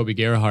really what Toby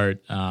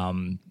Gerhart,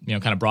 kind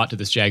of brought to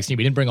this Jags team.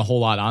 He didn't bring a whole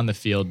lot on the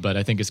field, but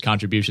I think his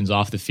contributions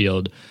off the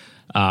field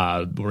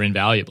were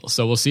invaluable.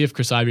 So we'll see if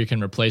Chris Ivory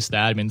can replace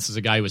that. I mean, this is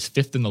a guy who was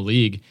 5th in the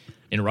league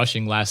in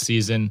rushing last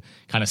season,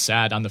 kind of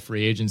sat on the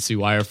free agency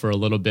wire for a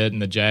little bit,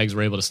 and the Jags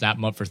were able to snap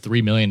him up for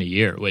 $3 million a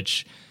year,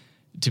 which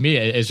to me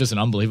is just an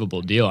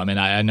unbelievable deal. I mean,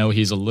 I know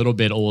he's a little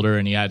bit older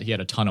and he had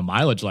a ton of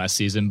mileage last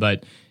season,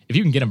 but if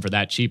you can get him for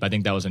that cheap, I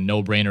think that was a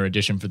no-brainer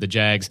addition for the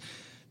Jags.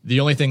 The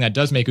only thing that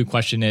does make you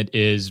question it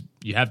is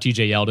you have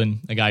TJ Yeldon,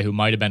 a guy who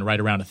might have been right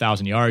around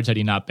 1,000 yards had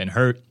he not been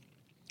hurt.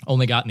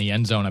 Only got in the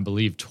end zone, I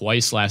believe,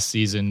 twice last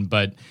season,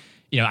 but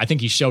I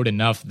think he showed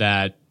enough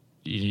that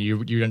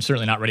you're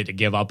certainly not ready to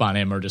give up on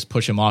him or just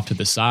push him off to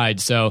the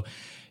side. So,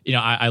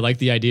 I like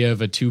the idea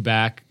of a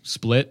 2-back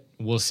split.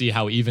 We'll see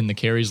how even the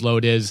carries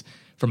load is.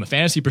 From a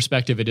fantasy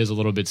perspective, it is a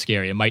little bit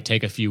scary. It might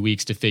take a few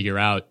weeks to figure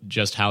out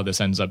just how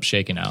this ends up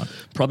shaking out.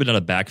 Probably not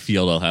a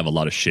backfield I'll have a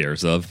lot of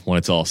shares of when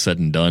it's all said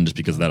and done, just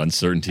because of that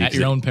uncertainty. At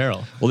your own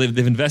peril. Well,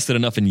 they've invested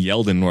enough in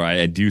Yeldon where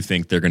I do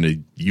think they're going to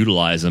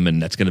utilize him,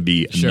 and that's going to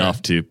be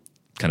enough to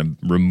kind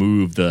of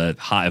remove the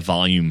high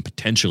volume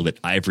potential that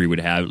Ivory would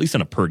have, at least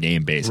on a per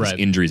game basis. Right.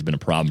 Injury has been a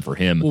problem for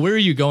him. Well, where are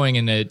you going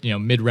in the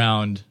mid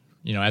round?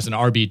 As an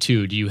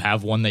RB2, do you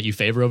have one that you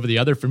favor over the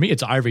other? For me,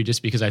 it's Ivory,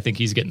 just because I think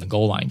he's getting the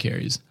goal line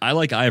carries. I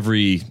like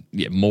Ivory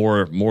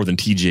more than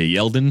TJ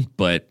Yeldon,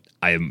 but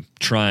I am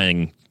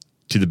trying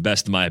to the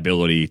best of my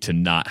ability to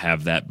not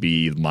have that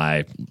be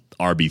my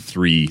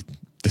RB3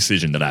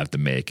 decision that I have to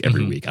make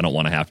every week. I don't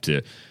want to have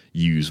to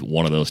use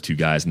one of those two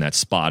guys in that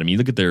spot. I mean, you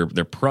look at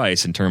their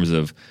price in terms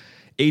of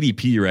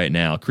ADP right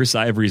now. Chris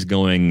Ivory is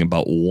going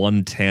about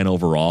 110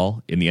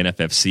 overall in the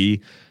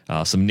NFFC.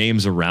 Some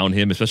names around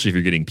him, especially if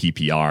you're getting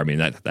PPR. I mean,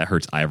 that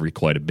hurts Ivory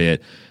quite a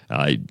bit.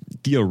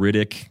 Theo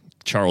Riddick,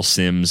 Charles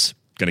Sims,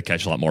 going to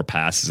catch a lot more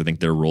passes. I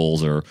think their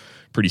roles are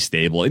pretty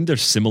stable. I think they're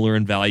similar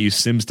in value.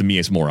 Sims, to me,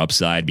 is more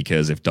upside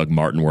because if Doug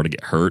Martin were to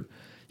get hurt,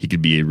 he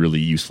could be a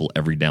really useful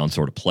every down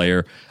sort of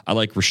player. I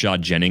like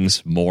Rashad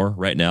Jennings more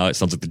right now. It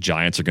sounds like the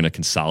Giants are going to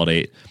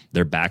consolidate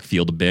their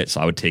backfield a bit, so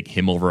I would take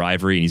him over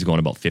Ivory, and he's going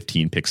about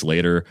 15 picks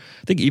later.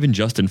 I think even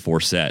Justin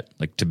Forsett,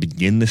 like to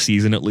begin the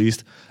season at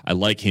least, I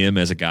like him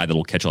as a guy that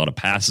will catch a lot of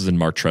passes in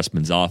Mark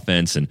Trestman's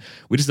offense, and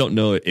we just don't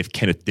know if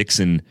Kenneth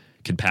Dixon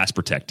can pass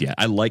protect yet.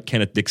 I like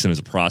Kenneth Dixon as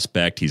a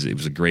prospect. He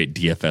was a great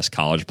DFS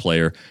college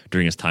player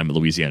during his time at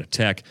Louisiana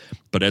Tech.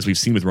 But as we've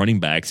seen with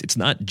running backs, it's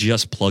not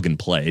just plug and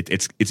play.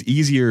 It's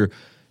easier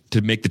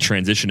to make the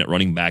transition at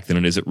running back than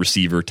it is at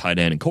receiver, tight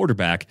end, and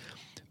quarterback.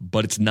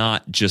 But it's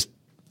not just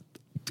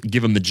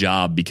give him the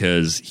job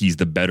because he's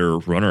the better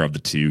runner of the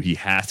two. He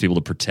has to be able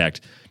to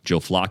protect Joe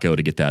Flacco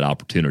to get that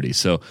opportunity.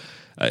 So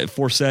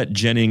Forsett,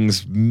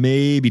 Jennings,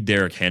 maybe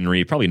Derrick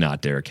Henry, probably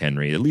not Derrick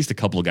Henry. At least a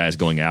couple of guys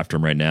going after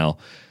him right now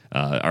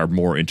are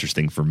more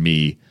interesting for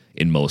me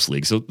in most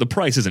leagues. So the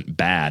price isn't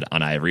bad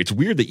on Ivory. It's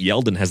weird that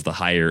Yeldon has the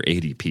higher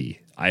ADP.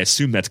 I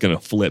assume that's going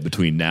to flip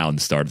between now and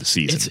the start of the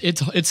season.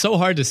 It's so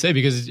hard to say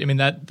because, I mean,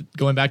 that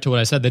going back to what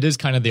I said, that is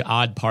kind of the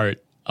odd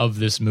part of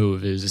this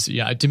move is,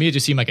 to me, it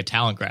just seemed like a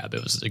talent grab.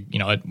 It was,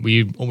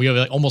 we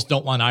almost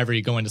don't want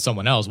Ivory going to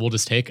someone else. We'll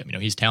just take him.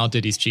 He's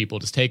talented, he's cheap, we'll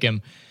just take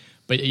him.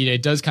 But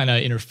it does kind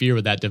of interfere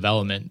with that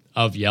development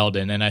of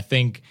Yeldon. And I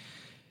think,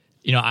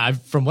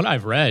 from what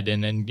I've read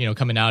and then,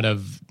 coming out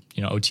of,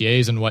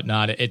 OTAs and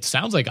whatnot, it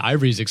sounds like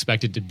Ivory's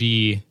expected to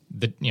be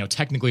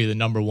technically the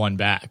number one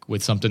back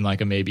with something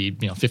like a maybe,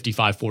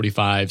 55-45,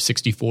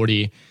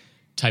 60-40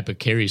 type of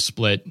carry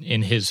split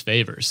in his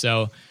favor.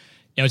 So,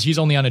 he's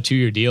only on a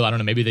 2-year deal. I don't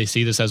know, maybe they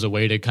see this as a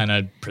way to kind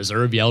of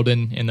preserve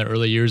Yeldon in the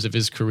early years of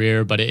his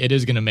career, but it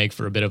is going to make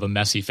for a bit of a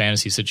messy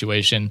fantasy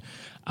situation.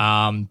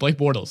 Blake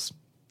Bortles,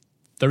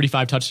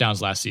 35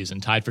 touchdowns last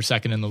season, tied for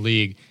second in the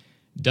league.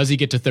 Does he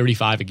get to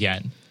 35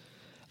 again?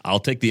 I'll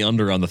take the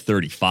under on the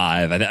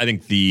 35. I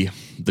think the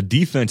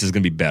defense is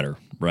going to be better,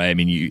 right? I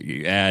mean,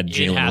 you add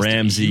Jalen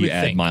Ramsey, you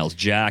add Miles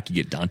Jack, you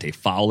get Dante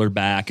Fowler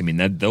back. I mean,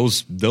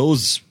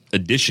 those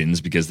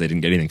additions, because they didn't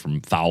get anything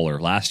from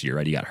Fowler last year,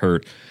 right? He got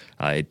hurt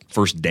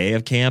first day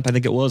of camp, I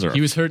think it was. Or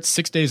he was hurt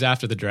 6 days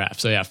after the draft.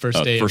 So yeah, first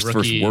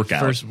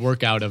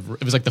workout of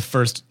it was like the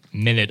first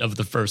minute of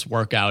the first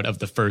workout of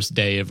the first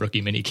day of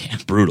rookie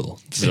minicamp.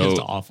 Brutal. So it's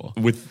awful.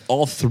 With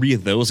all three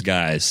of those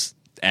guys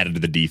added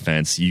to the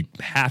defense, you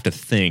have to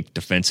think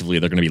defensively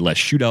they're going to be less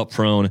shootout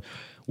prone.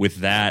 With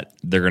that,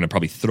 they're going to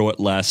probably throw it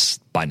less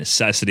by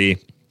necessity.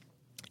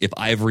 If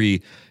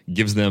Ivory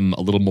gives them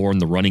a little more in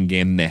the running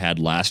game than they had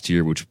last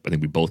year, which I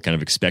think we both kind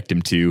of expect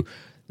him to,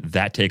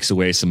 that takes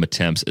away some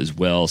attempts as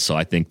well. So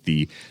I think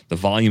the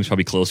volume is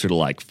probably closer to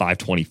like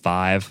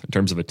 525 in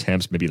terms of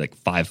attempts, maybe like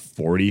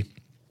 540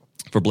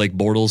 for Blake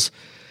Bortles.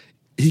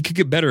 He could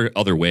get better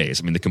other ways.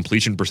 I mean, the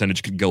completion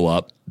percentage could go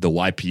up, the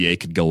YPA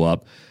could go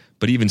up,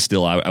 But even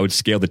still, I would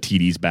scale the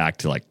TDs back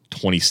to like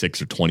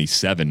 26 or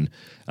 27,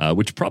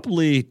 which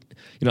probably,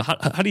 how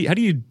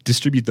do you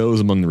distribute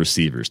those among the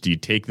receivers? Do you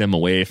take them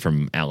away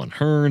from Allen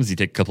Hurns? Do you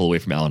take a couple away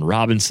from Allen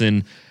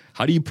Robinson?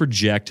 How do you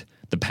project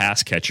the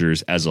pass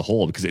catchers as a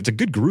whole? Because it's a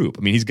good group.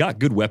 I mean, he's got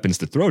good weapons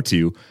to throw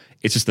to.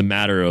 It's just a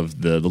matter of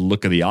the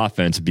look of the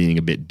offense being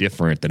a bit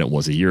different than it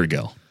was a year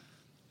ago.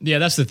 Yeah,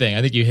 that's the thing.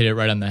 I think you hit it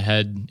right on the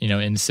head,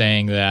 in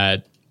saying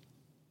that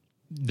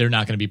they're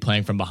not going to be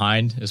playing from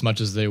behind as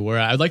much as they were.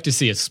 I'd like to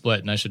see a split,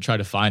 and I should try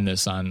to find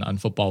this on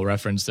Football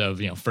Reference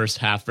of, first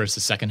half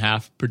versus second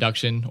half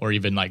production, or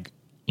even like,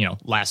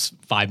 last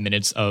 5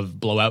 minutes of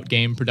blowout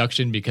game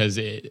production, because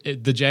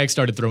the Jags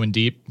started throwing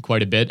deep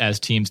quite a bit, as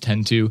teams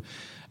tend to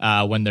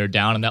when they're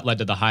down, and that led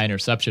to the high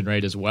interception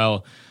rate as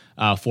well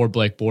for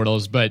Blake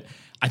Bortles. But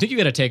I think you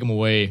got to take him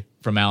away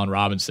from Allen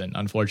Robinson,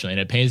 unfortunately,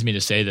 and it pains me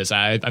to say this.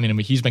 I mean,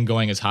 he's been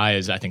going as high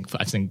as I think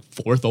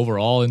fourth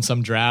overall in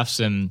some drafts,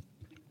 and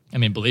I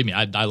mean, believe me,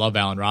 I love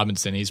Allen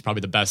Robinson. He's probably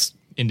the best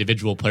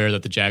individual player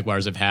that the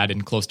Jaguars have had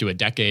in close to a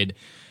decade.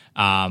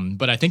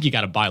 But I think you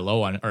got to buy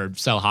low on, or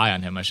sell high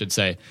on him, I should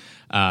say,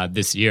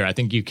 this year. I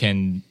think you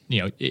can,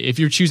 if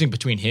you're choosing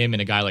between him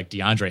and a guy like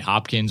DeAndre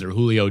Hopkins or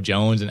Julio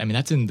Jones, and I mean,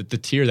 that's in the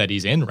tier that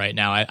he's in right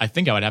now. I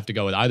think I would have to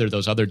go with either of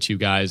those other two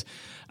guys.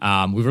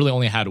 We've really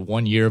only had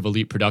 1 year of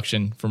elite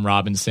production from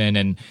Robinson,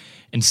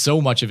 and so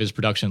much of his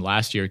production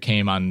last year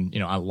came on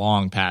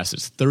long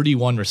passes.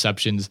 31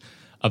 receptions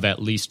of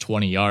at least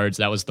 20 yards.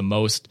 That was the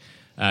most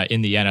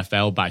in the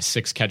NFL by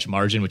 6 catch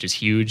margin, which is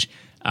huge.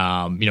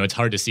 It's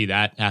hard to see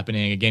that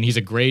happening again. He's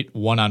a great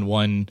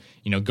one-on-one,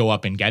 go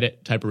up and get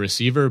it type of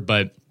receiver,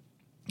 but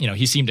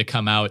he seemed to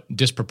come out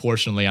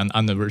disproportionately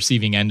on the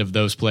receiving end of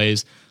those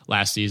plays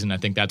last season. I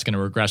think that's going to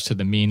regress to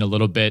the mean a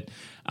little bit.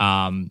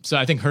 So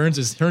I think Hurns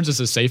is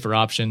a safer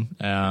option.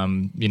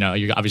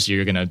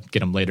 You're going to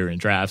get him later in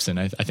drafts, and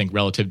I think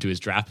relative to his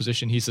draft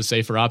position, he's a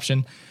safer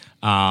option.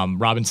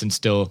 Robinson's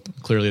still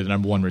clearly the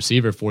number one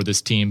receiver for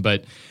this team,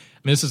 but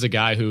this is a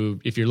guy who,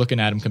 if you're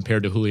looking at him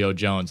compared to Julio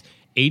Jones,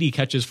 80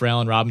 catches for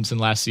Allen Robinson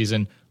last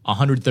season,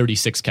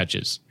 136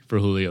 catches for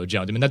Julio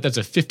Jones. I mean, that's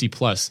a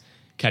 50-plus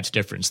catch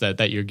difference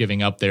that you're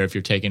giving up there if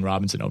you're taking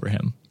Robinson over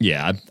him.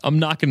 Yeah, I'm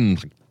knocking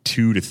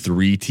 2 to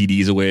 3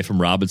 TDs away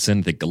from Robinson.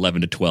 I think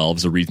 11 to 12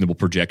 is a reasonable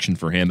projection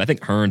for him. I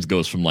think Hurns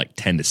goes from like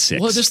 10 to 6.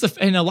 Well,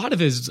 and a lot of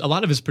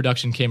his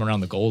production came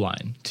around the goal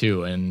line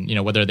too, and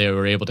whether they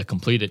were able to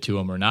complete it to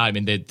him or not. I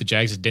mean, the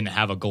Jags didn't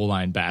have a goal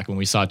line back when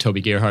we saw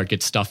Toby Gerhart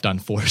get stuffed on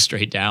 4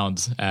 straight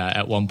downs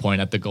at one point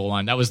at the goal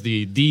line. That was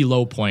the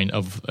low point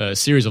of a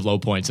series of low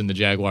points in the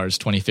Jaguars'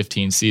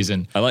 2015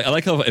 season. I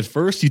like how at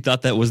first you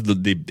thought that was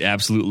the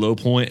absolute low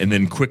point, and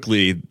then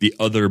quickly the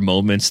other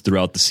moments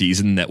throughout the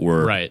season that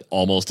were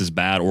almost as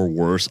bad or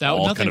worse,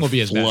 all kind of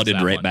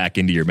flooded right back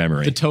into your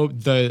memory.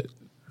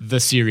 The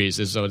series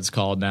is what it's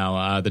called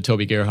now, the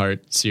Toby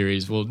Gerhart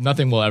series. Well,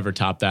 nothing will ever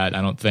top that,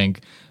 I don't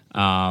think.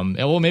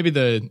 Maybe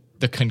the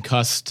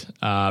concussed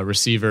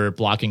receiver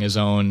blocking his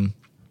own.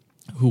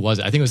 Who was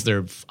it? I think it was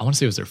I want to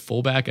say it was their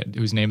fullback,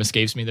 whose name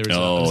escapes me. There was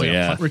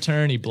a punt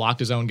return. He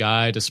blocked his own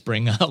guy to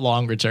spring a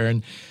long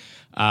return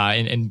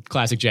in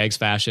classic Jags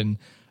fashion.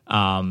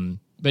 But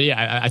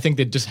yeah, I think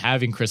that just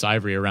having Chris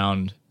Ivory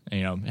around,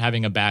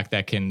 having a back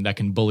that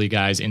can bully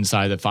guys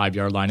inside the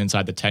 5-yard line,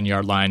 inside the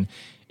 10-yard line,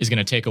 is going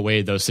to take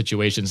away those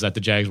situations that the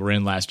Jags were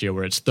in last year,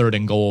 where it's 3rd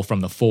and goal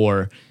from the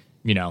 4,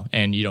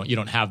 and you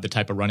don't have the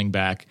type of running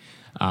back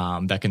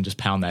that can just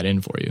pound that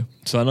in for you.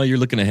 So I know you're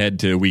looking ahead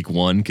to week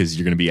 1 because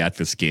you're going to be at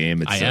this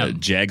game. It's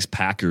Jags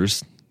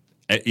Packers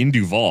in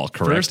Duval,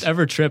 correct? First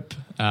ever trip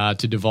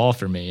to Duval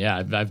for me.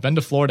 Yeah, I've been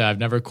to Florida. I've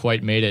never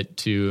quite made it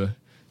to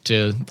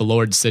the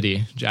Lord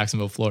City,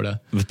 Jacksonville,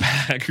 Florida. The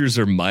Packers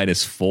are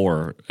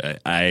 -4.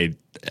 I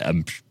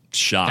am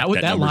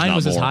shocked. That line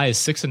was as high as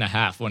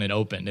 6.5 when it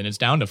opened, and it's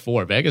down to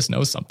 4. Vegas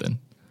knows something.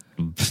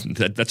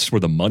 That's where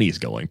the money is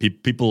going.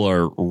 People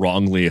are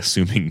wrongly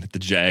assuming that the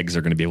Jags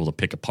are going to be able to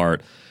pick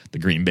apart the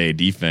Green Bay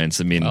defense.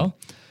 I mean,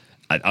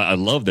 I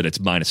love that it's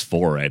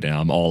 -4 right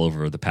now. I'm all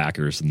over the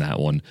Packers in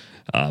that one.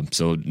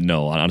 So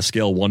no, on a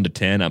scale of 1 to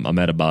 10, I'm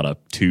at about a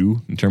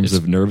 2 in terms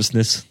of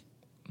nervousness.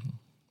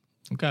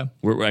 Okay.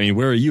 Where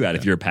are you at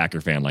if you're a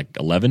Packer fan? Like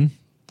 11?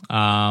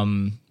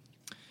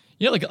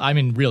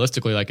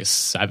 Realistically, like a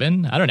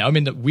 7. I don't know. I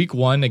mean, week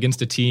 1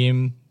 against a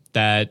team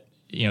that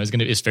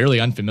is fairly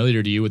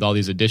unfamiliar to you with all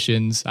these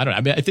additions. I don't know.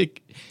 I mean, I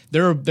think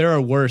there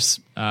are worse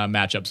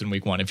matchups in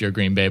week 1 if you're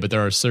Green Bay, but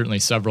there are certainly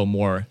several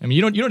more. I mean,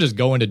 you don't just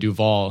go into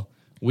Duval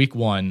week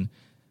 1.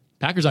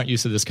 Packers aren't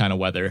used to this kind of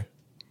weather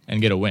and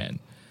get a win.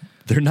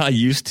 They're not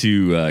used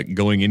to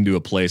going into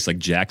a place like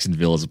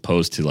Jacksonville as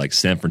opposed to like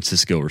San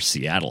Francisco or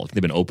Seattle.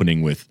 They've been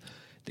opening with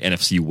the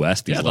NFC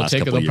West these last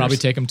couple of years. They'll probably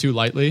take them too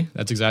lightly.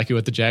 That's exactly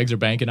what the Jags are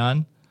banking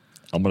on.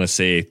 I'm going to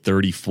say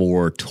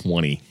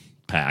 34-20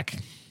 Pack.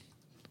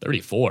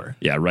 34.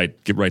 Yeah,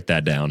 write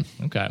that down.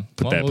 Okay.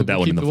 Put that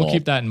one in the vault. We'll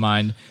keep that in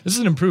mind. This is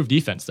an improved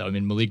defense, though. I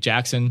mean, Malik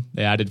Jackson,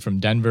 they added from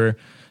Denver,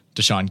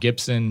 Deshaun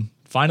Gibson.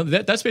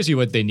 Finally, that's basically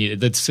what they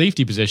needed. The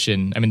safety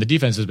position, I mean, the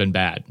defense has been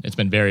bad. It's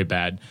been very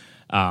bad.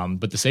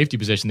 But the safety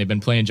position, they've been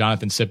playing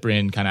Jonathan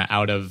Cyprien kind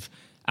of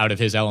out of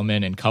his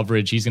element and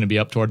coverage. He's going to be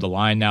up toward the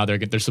line now.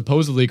 They're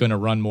supposedly going to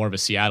run more of a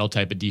Seattle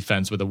type of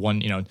defense with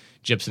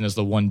Gibson as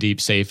the one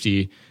deep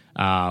safety,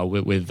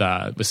 with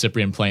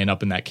Cyprien playing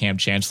up in that Cam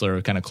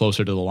Chancellor kind of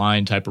closer to the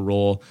line type of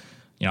role.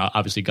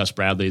 Obviously Gus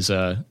Bradley's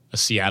a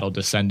Seattle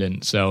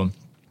descendant, so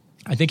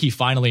I think he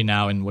finally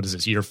now in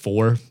year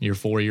 4, year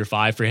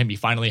 5 for him, he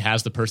finally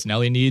has the personnel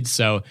he needs.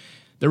 So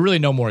there are really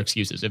no more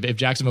excuses. If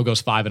Jacksonville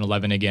goes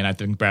 5-11 again, I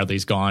think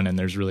Bradley's gone, and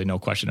there's really no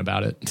question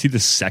about it. Is he the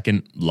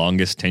second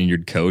longest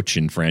tenured coach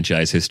in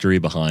franchise history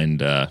behind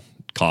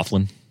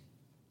Coughlin?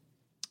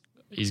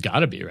 He's got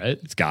to be, right?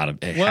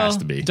 It has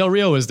to be. Del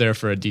Rio was there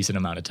for a decent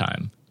amount of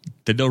time.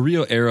 The Del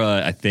Rio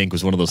era, I think,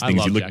 was one of those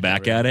things you look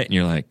back at it and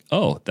you're like,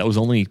 oh, that was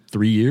only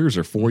 3 years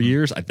or 4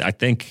 years. I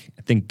think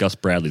Gus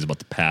Bradley's about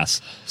to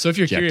pass. So if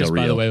you're Jack curious, Del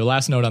Rio. by the way,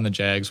 last note on the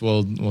Jags,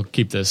 we'll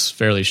keep this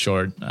fairly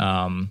short.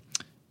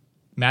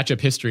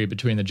 Matchup history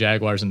between the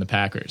Jaguars and the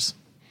Packers.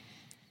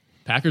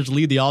 Packers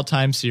lead the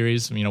all-time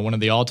series, one of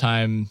the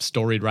all-time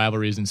storied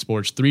rivalries in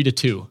sports,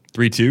 3-2.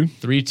 3-2?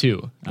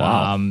 3-2.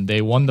 Wow.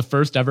 They won the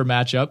first ever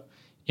matchup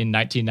in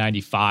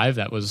 1995.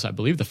 That was, I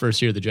believe, the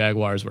first year the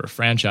Jaguars were a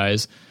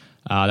franchise.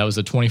 That was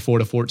a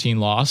 24-14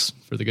 loss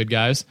for the good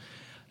guys.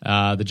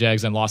 The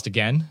Jags then lost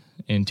again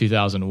in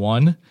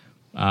 2001,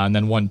 and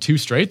then won 2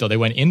 straight, though. They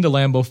went into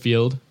Lambeau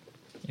Field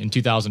in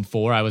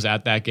 2004. I was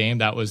at that game.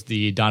 That was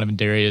the Donovan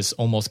Darius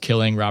almost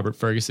killing Robert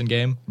Ferguson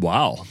game.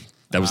 Wow.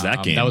 That was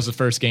that game. That was the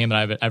first game that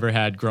I've ever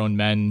had grown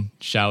men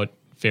shout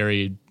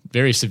very,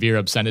 very severe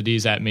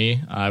obscenities at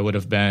me. I would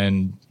have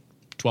been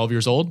 12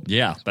 years old.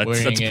 Yeah,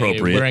 that's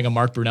appropriate. Wearing a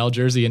Mark Brunell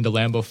jersey into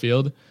Lambeau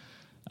Field.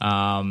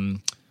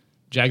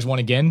 Jags won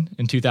again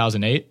in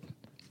 2008.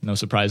 No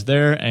surprise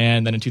there.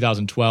 And then in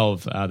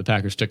 2012, the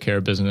Packers took care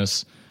of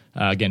business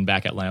again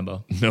back at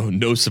Lambeau.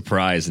 No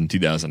surprise in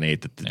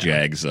 2008 that the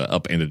Jags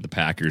upended the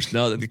Packers.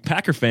 No, the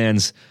Packer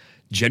fans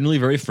generally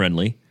very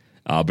friendly.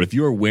 But if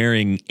you are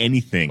wearing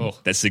anything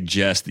that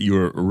suggests that you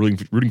are rooting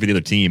for the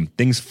other team,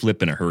 things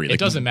flip in a hurry. It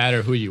doesn't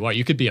matter who you are.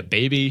 You could be a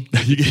baby.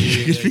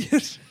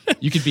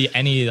 You could be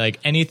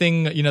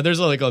anything. There's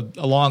a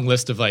long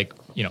list of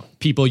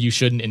people you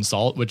shouldn't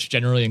insult, which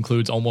generally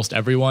includes almost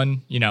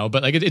everyone.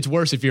 But it's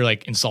worse if you're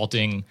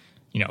insulting,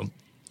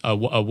 a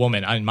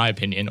woman, in my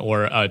opinion,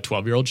 or a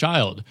 12-year-old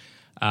child.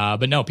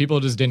 But no, people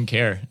just didn't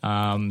care.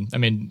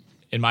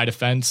 In my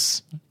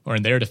defense, or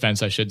in their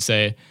defense, I should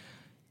say,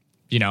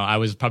 I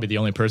was probably the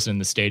only person in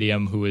the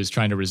stadium who was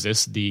trying to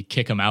resist the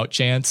kick him out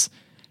chants.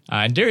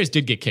 And Darius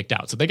did get kicked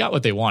out, so they got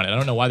what they wanted. I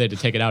don't know why they had to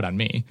take it out on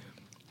me.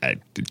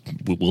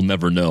 We'll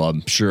never know.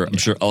 I'm sure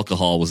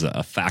alcohol was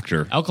a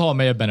factor. Alcohol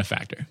may have been a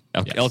factor.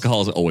 Yes.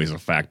 Alcohol is always a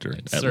factor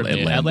at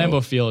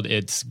Lambeau Field.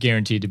 It's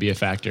guaranteed to be a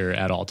factor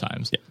at all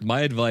times. Yeah.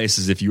 My advice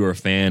is if you are a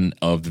fan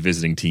of the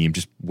visiting team,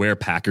 just wear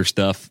Packer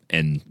stuff,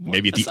 and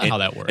maybe at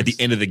the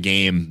end of the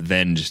game,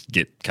 then just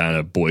get kind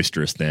of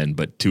boisterous then.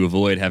 But to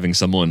avoid having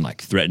someone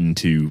threaten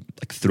to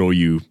throw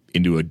you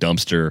into a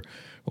dumpster,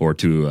 or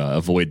to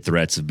avoid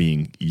threats of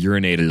being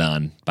urinated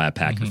on by a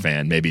Packer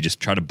fan, maybe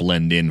just try to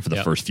blend in for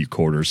the first few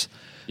quarters.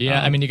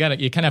 Yeah, you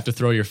kind of have to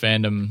throw your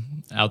fandom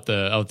out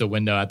the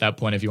window at that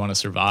point if you want to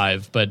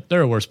survive. But there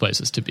are worse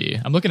places to be.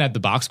 I'm looking at the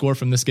box score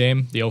from this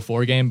game, the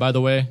 04 game, by the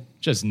way.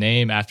 Just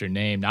name after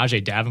name.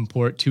 Najee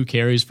Davenport, 2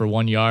 carries for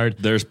 1 yard.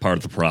 There's part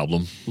of the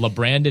problem.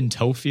 LeBrandon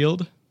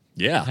Toefield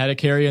had a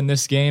carry in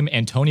this game.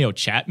 Antonio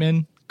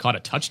Chapman caught a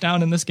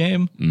touchdown in this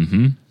game.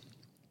 Mm-hmm.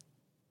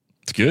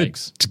 It's good.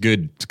 Thanks. It's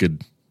good.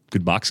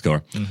 Good box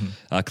score.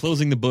 Mm-hmm.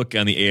 Closing the book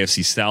on the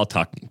AFC South,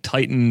 talking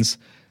Titans.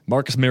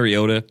 Marcus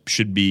Mariota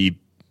should be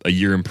a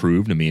year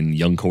improved.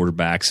 Young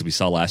quarterbacks we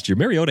saw last year.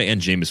 Mariota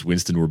and Jameis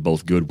Winston were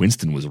both good.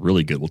 Winston was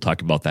really good. We'll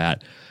talk about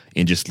that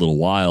in just a little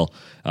while.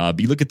 But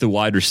you look at the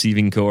wide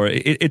receiving core.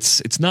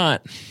 It's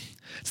not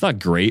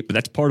great, but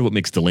that's part of what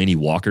makes Delaney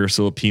Walker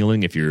so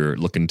appealing. If you're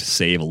looking to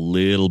save a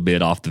little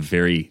bit off the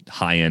very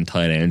high-end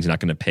tight ends, you're not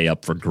going to pay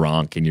up for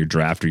Gronk in your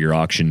draft or your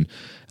auction.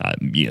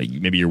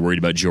 Maybe you're worried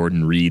about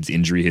Jordan Reed's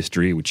injury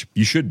history, which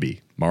you should be.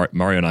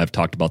 Mario and I have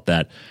talked about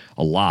that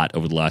a lot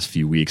over the last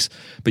few weeks.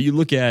 But you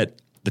look at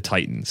the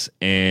Titans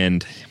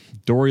and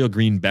Dorial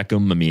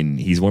Green-Beckham.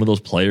 He's one of those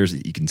players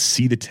that you can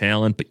see the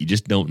talent, but you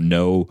just don't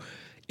know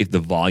if the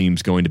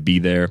volume's going to be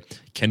there.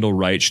 Kendall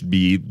Wright should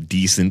be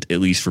decent, at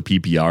least for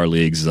PPR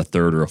leagues, as a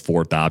third or a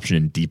fourth option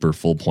in deeper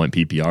full-point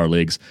PPR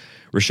leagues.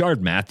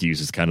 Rashard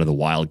Matthews is kind of the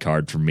wild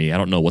card for me. I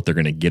don't know what they're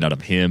going to get out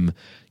of him.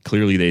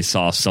 Clearly, they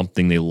saw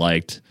something they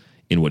liked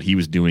in what he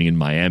was doing in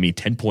Miami.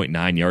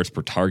 10.9 yards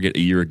per target a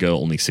year ago,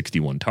 only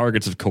 61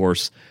 targets, of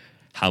course.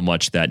 How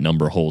much that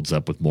number holds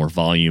up with more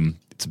volume,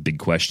 it's a big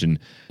question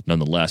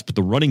nonetheless. But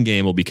the running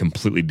game will be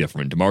completely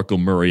different. DeMarco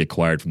Murray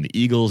acquired from the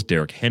Eagles.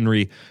 Derrick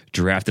Henry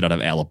drafted out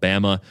of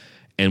Alabama.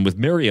 And with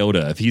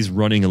Mariota, if he's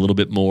running a little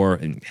bit more,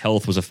 and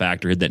health was a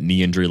factor, had that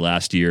knee injury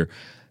last year,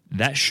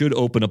 that should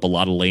open up a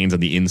lot of lanes on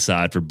the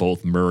inside for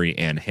both Murray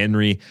and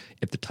Henry.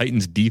 If the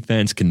Titans'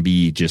 defense can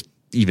be just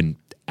even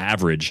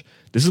average,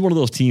 this is one of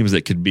those teams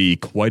that could be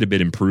quite a bit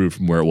improved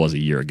from where it was a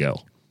year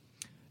ago.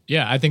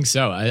 Yeah, I think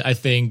so. I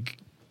think,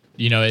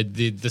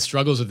 the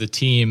struggles of the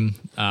team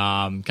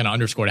kind of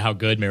underscored how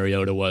good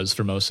Mariota was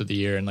for most of the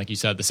year. And like you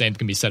said, the same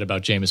can be said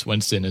about Jameis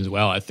Winston as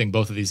well. I think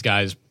both of these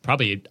guys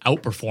probably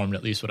outperformed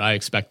at least what I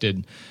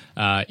expected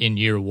in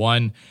year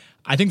one.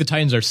 I think the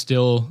Titans are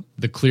still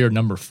the clear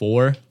number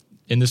 4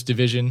 in this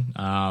division.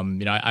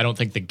 I don't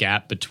think the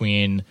gap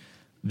between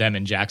them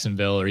and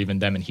Jacksonville or even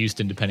them and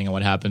Houston, depending on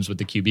what happens with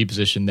the QB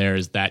position there,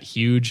 is that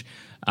huge.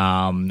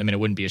 It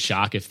wouldn't be a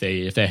shock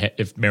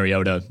if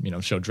Mariota,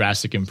 showed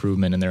drastic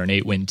improvement and they're an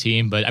 8-win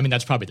team. But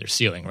that's probably their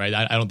ceiling, right?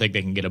 I don't think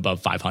they can get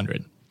above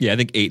 500. Yeah, I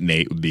think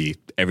 8-8 would be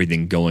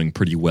everything going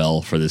pretty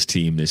well for this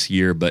team this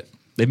year. But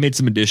they've made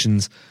some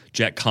additions.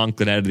 Jack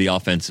Conklin added to the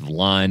offensive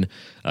line.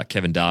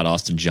 Kevin Dodd,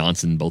 Austin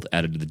Johnson both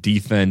added to the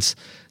defense.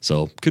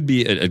 So could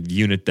be a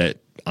unit that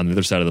on the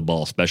other side of the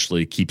ball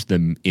especially keeps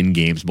them in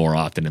games more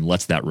often and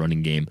lets that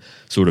running game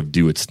sort of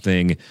do its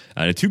thing. In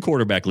a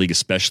 2-quarterback league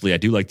especially, I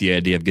do like the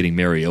idea of getting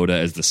Mariota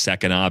as the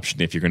second option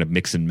if you're going to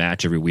mix and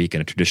match every week. In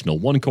a traditional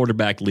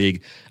 1-quarterback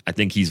league, I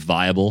think he's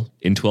viable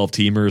in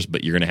 12-teamers,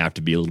 but you're going to have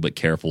to be a little bit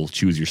careful,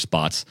 choose your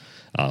spots,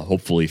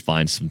 hopefully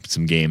find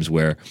some games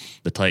where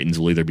the Titans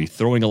will either be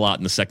throwing a lot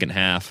in the second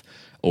half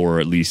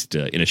or at least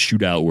in a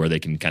shootout where they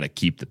can kind of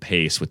keep the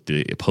pace with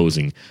the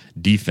opposing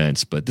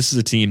defense. But this is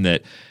a team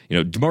that,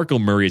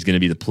 DeMarco Murray is going to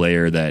be the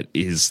player that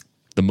is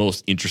the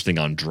most interesting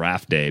on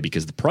draft day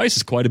because the price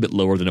is quite a bit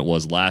lower than it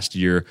was last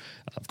year.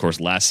 Of course,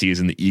 last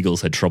season, the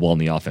Eagles had trouble on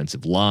the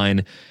offensive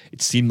line.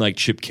 It seemed like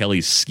Chip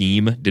Kelly's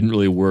scheme didn't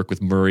really work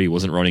with Murray. He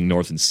wasn't running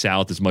north and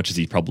south as much as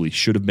he probably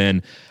should have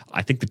been.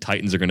 I think the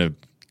Titans are going to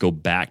go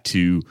back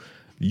to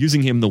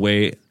using him the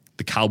way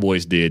the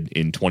Cowboys did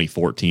in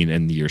 2014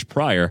 and the years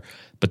prior.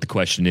 But the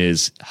question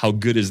is, how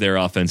good is their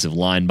offensive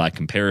line by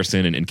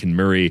comparison? And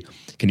can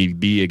he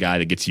be a guy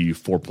that gets you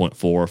 4.4,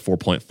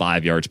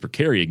 4.5 yards per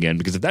carry again?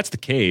 Because if that's the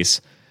case,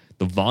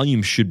 the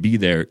volume should be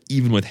there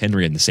even with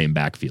Henry in the same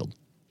backfield.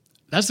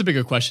 That's the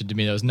bigger question to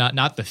me, though, is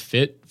not the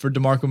fit for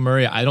DeMarco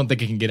Murray. I don't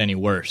think it can get any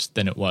worse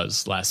than it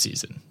was last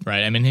season, right?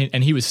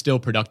 And he was still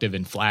productive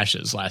in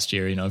flashes last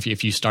year.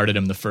 If you started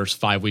him the first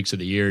 5 weeks of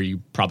the year,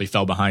 you probably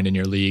fell behind in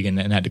your league and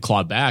had to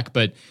claw back.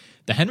 But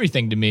the Henry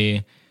thing to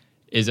me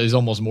is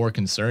almost more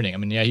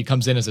concerning. He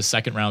comes in as a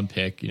second-round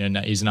pick.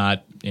 He's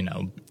not,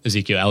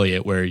 Ezekiel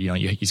Elliott, where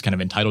he's kind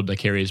of entitled to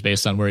carries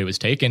based on where he was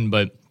taken.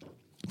 But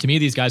to me,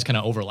 these guys kind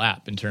of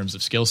overlap in terms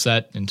of skill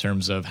set, in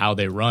terms of how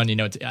they run.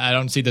 I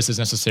don't see this as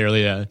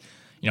necessarily a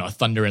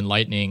thunder and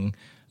lightning,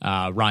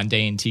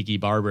 Rondane Tiki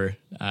Barber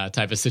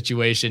type of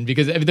situation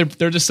because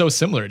they're just so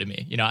similar to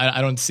me.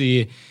 I don't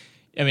see.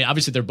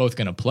 Obviously they're both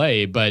going to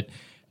play, but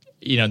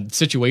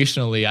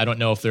situationally, I don't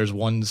know if there's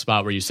one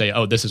spot where you say,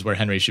 oh, this is where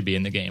Henry should be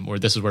in the game or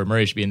this is where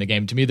Murray should be in the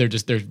game. To me, they're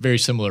very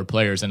similar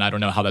players, and I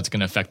don't know how that's going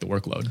to affect the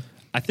workload.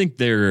 I think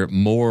they're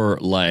more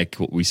like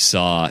what we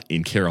saw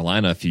in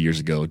Carolina a few years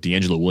ago,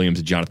 D'Angelo Williams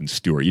and Jonathan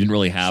Stewart. You didn't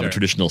really have a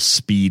traditional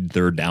speed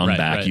third down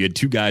back. Right. You had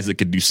two guys that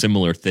could do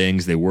similar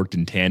things. They worked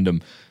in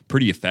tandem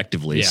pretty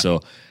effectively. Yeah.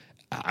 So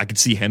I could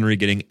see Henry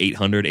getting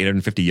 800,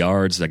 850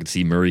 yards. I could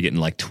see Murray getting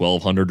like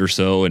 1,200 or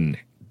so, and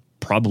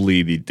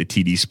probably the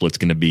TD split's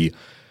going to be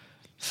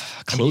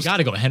close. You got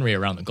to go Henry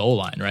around the goal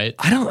line, right?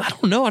 I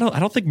don't know. I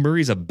don't think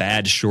Murray's a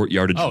bad short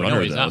yardage runner.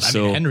 No, he's not.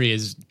 Henry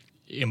is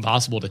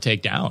impossible to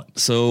take down.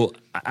 So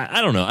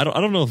I don't know. I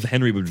don't know if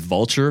Henry would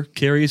vulture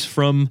carries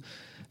from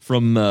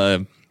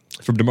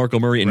DeMarco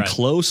Murray in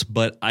close,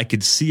 but I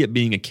could see it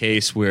being a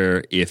case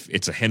where if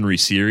it's a Henry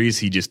series,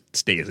 he just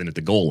stays in at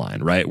the goal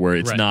line, right? Where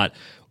it's not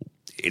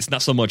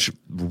so much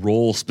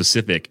role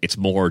specific. It's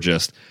more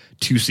just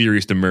 2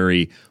 series to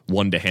Murray,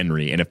 1 to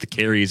Henry. And if the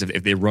carries,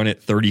 if they run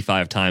it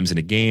 35 times in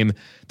a game,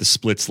 the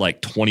split's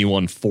like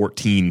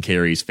 21-14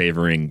 carries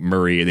favoring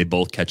Murray. They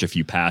both catch a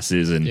few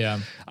passes. And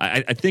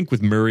I think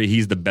with Murray,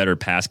 he's the better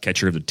pass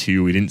catcher of the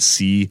two. We didn't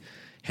see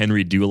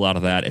Henry do a lot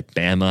of that at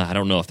Bama. I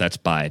don't know if that's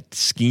by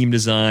scheme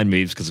design,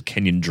 maybe it's because of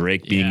Kenyon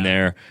Drake being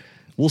there.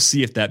 We'll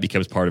see if that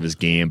becomes part of his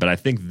game, but I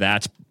think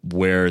that's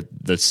where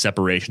the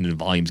separation in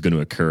volume is going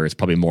to occur. It's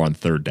probably more on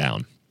third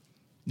down.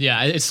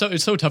 Yeah, it's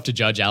so tough to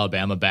judge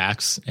Alabama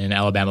backs and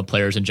Alabama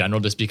players in general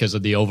just because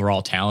of the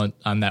overall talent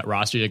on that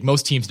roster. Like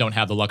most teams don't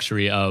have the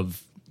luxury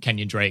of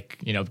Kenyon Drake,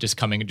 just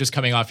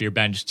coming off your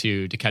bench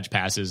to catch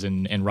passes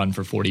and run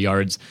for 40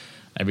 yards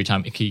every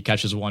time he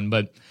catches one.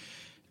 But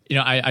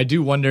I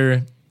do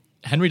wonder.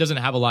 Henry doesn't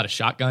have a lot of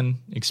shotgun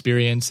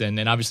experience, and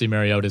obviously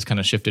Mariota's kind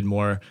of shifted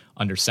more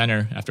under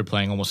center after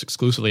playing almost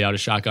exclusively out of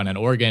shotgun at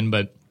Oregon.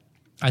 But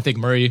I think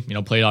Murray,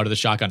 played out of the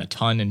shotgun a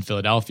ton in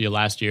Philadelphia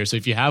last year. So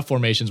if you have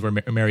formations where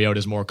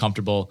Mariota's more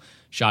comfortable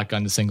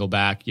shotgun to single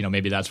back,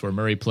 maybe that's where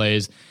Murray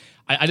plays.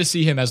 I just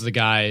see him as the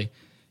guy,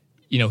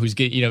 who's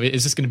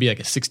is this going to be like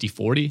a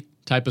 60-40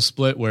 type of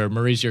split where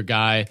Murray's your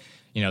guy?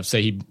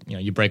 Say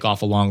you break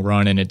off a long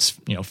run and it's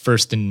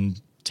first and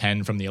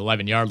 10 from the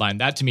 11-yard line.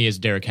 That to me is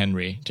Derrick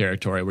Henry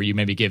territory where you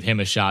maybe give him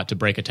a shot to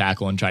break a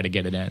tackle and try to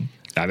get it in.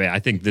 I mean, I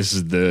think this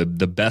is the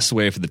best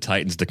way for the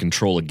Titans to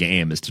control a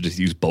game is to just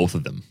use both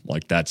of them.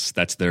 Like that's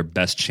their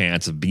best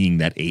chance of being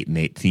that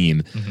 8-8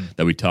 team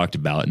that we talked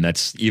about. And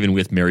that's even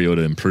with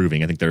Mariota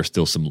improving. I think there are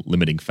still some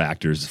limiting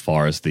factors as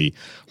far as the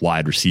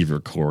wide receiver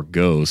core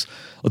goes.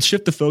 Let's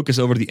shift the focus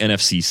over to the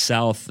NFC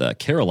South.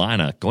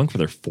 Carolina going for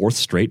their 4th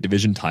straight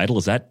division title.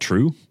 Is that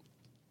true?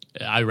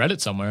 I read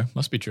it somewhere.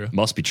 Must be true.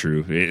 Must be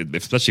true.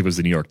 Especially if it was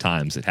the New York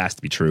Times. It has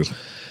to be true.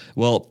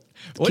 Well,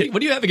 what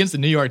do you have against the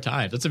New York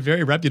Times? That's a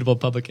very reputable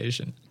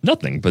publication.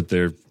 Nothing, but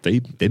they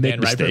make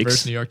mistakes.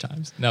 Versus New York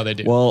Times. No, they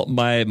do. Well,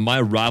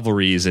 my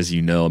rivalries, as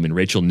you know, I mean,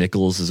 Rachel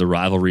Nichols is a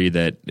rivalry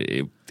that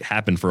it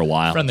happened for a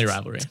while. Friendly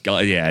rivalry.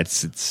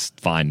 It's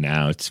fine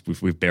now.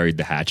 We've buried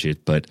the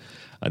hatchet, but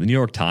the New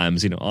York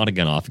Times, on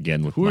again, off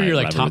again. With who are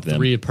your top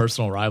 3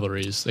 personal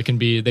rivalries? They can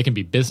be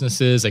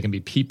businesses, they can be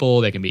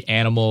people, they can be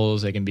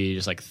animals, they can be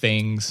just like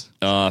things.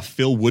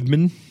 Phil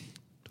Woodman.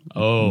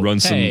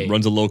 Runs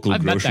a local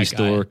grocery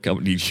store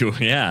company.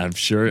 Yeah, I'm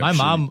sure. My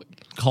mom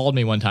called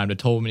me one time to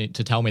tell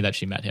me that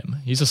she met him.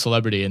 He's a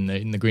celebrity in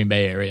the Green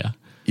Bay area.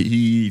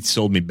 He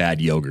sold me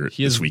bad yogurt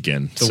this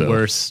weekend. The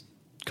worst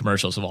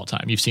commercials of all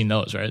time. You've seen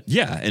those, right?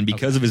 Yeah, and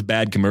because of his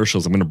bad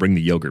commercials, I'm going to bring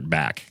the yogurt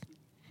back.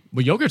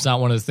 Well, yogurt's not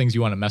one of the things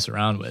you want to mess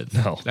around with.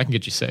 No. That can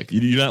get you sick.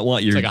 You do not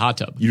want it's like a hot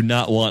tub. You do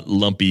not want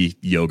lumpy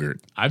yogurt.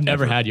 I've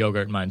never had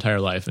yogurt in my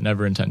entire life and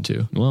never intend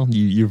to. Well,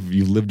 you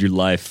lived your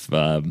life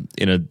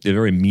in a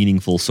very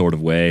meaningful sort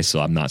of way,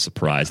 so I'm not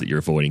surprised that you're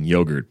avoiding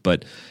yogurt.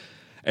 But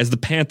as the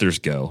Panthers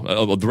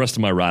go, the rest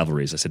of my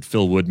rivalries, I said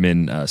Phil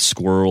Woodman,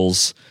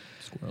 Squirrels.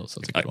 Squirrels,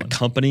 that's a good one.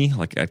 Company,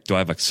 do I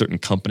have a certain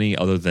company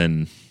other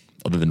than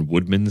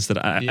Woodman's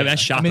that I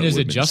shop at is Woodman's,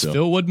 it just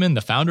Phil Woodman,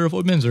 the founder of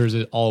Woodman's, or is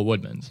it all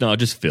Woodman's? No,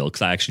 just Phil,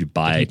 because I actually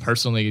buy. Did he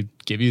personally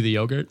give you the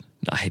yogurt?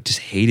 I just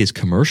hate his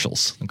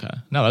commercials. Okay.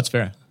 No, that's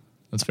fair.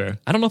 That's fair.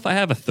 I don't know if I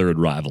have a third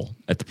rival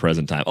at the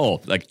present time.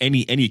 Oh, like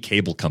any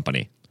cable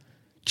company.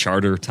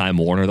 Charter, Time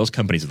Warner, those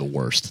companies are the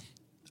worst.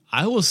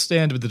 I will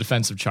stand with the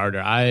defense of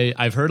Charter.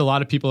 I've heard a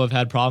lot of people have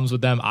had problems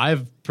with them.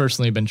 I've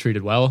personally been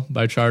treated well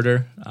by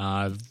Charter.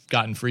 I've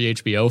gotten free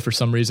HBO for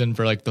some reason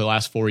for like the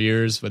last 4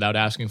 years without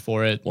asking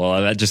for it.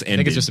 Well, that just ended. I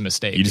think it's just a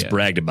mistake. You just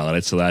bragged about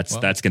it, so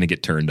that's going to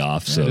get turned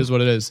off. So it is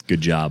what it is.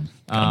 Good job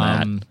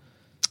on that.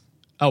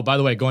 Oh, by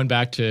the way,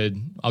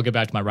 I'll get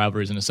back to my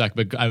rivalries in a sec,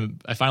 but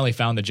I finally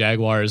found the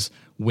Jaguars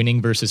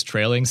winning versus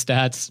trailing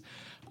stats.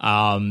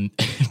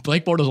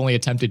 Blake Bortles only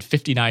attempted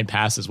 59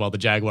 passes while the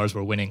Jaguars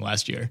were winning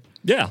last year.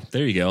 Yeah,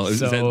 there you go. Is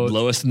that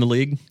lowest in the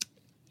league?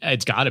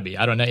 It's got to be.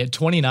 I don't know.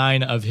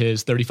 29 of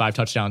his 35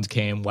 touchdowns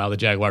came while the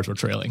Jaguars were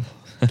trailing.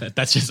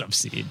 That's just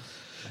obscene.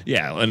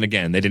 Yeah, and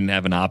again, they didn't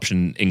have an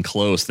option in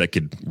close that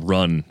could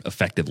run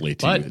effectively.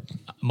 But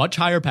much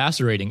higher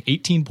passer rating,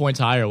 18 points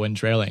higher when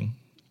trailing.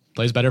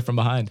 Plays better from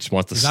behind. Just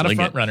wants to He's not a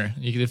front runner.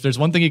 If there's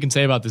one thing you can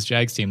say about this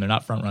Jags team, they're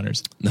not front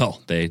runners. No,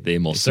 they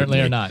most certainly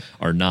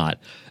are not.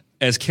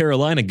 As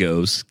Carolina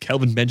goes,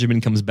 Kelvin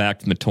Benjamin comes back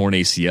from the torn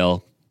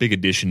ACL. Big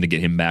addition to get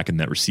him back in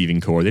that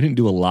receiving core. They didn't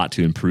do a lot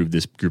to improve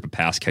this group of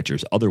pass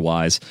catchers.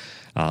 Otherwise,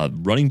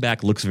 running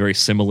back looks very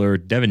similar.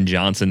 Devin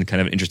Johnson,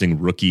 kind of an interesting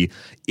rookie.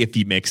 If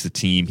he makes the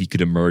team, he could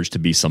emerge to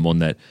be someone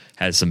that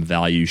has some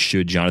value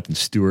should Jonathan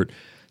Stewart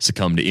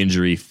succumb to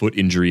injury. Foot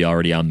injury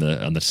already on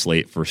the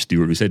slate for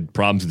Stewart. We said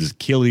problems with his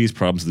Achilles,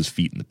 problems with his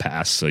feet in the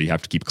past, so you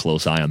have to keep a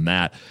close eye on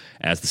that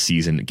as the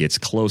season gets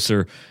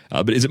closer.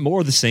 But is it more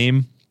of the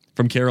same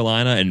from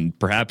Carolina, and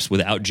perhaps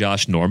without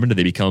Josh Norman, do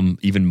they become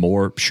even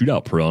more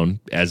shootout prone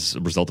as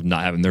a result of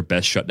not having their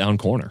best shutdown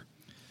corner?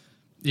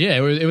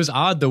 Yeah, it was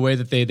odd the way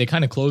that they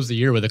kind of closed the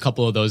year with a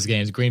couple of those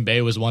games. Green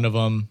Bay was one of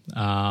them.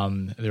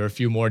 There were a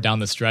few more down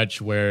the stretch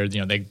where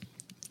they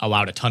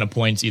allowed a ton of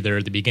points either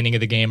at the beginning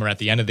of the game or at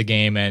the end of the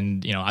game,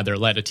 and either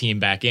let a team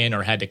back in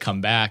or had to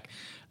come back.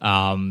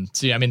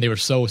 They were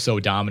so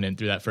dominant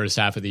through that first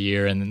half of the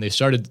year, and then they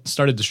started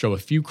to show a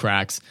few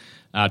cracks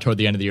toward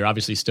the end of the year.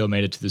 Obviously still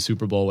made it to the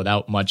Super Bowl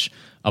without much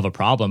of a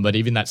problem, but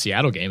even that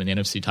Seattle game in the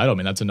NFC title,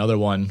 that's another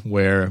one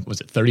where,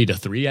 was it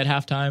 30-3 at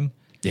halftime?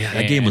 Yeah,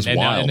 that game was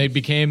wild. And it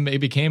became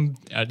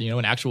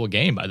an actual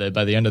game by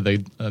the end of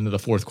the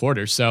fourth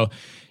quarter. So,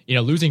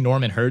 losing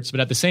Norman hurts,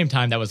 but at the same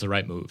time, that was the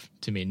right move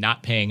to me,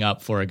 not paying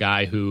up for a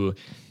guy who,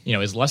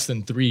 is less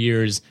than 3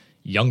 years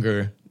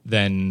younger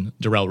than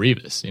Darrelle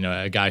Revis,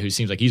 a guy who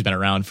seems like he's been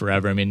around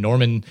forever.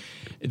 Norman,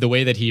 the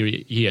way that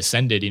he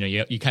ascended,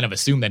 you kind of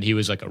assume that he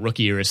was like a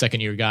rookie or a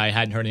second-year guy,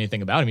 hadn't heard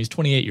anything about him. He's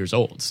 28 years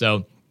old.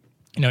 So,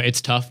 it's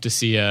tough to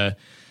see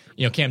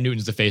Cam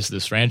Newton's the face of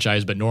this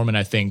franchise, but Norman,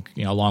 I think,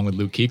 along with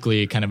Luke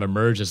Kuechly, kind of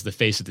emerged as the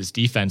face of this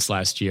defense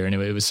last year. And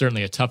it was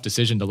certainly a tough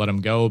decision to let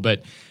him go,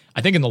 but I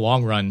think in the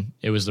long run,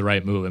 it was the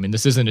right move.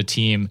 This isn't a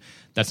team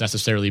that's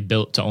necessarily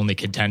built to only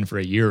contend for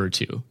a year or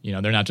two.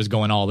 They're not just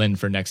going all in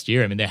for next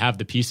year. They have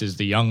the pieces,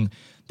 the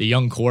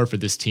young core for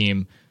this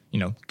team,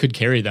 could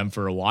carry them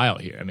for a while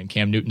here.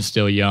 Cam Newton's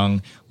still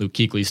young, Luke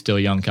Kuechly's still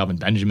young, Kelvin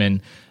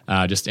Benjamin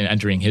just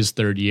entering his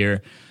third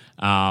year.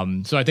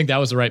 So I think that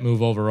was the right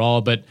move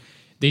overall. But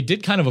they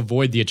did kind of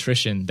avoid the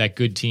attrition that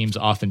good teams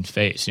often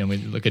face. We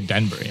look at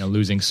Denver,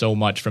 losing so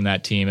much from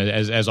that team,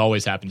 as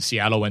always happens.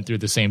 Seattle went through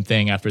the same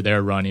thing after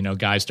their run.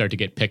 Guys start to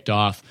get picked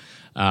off,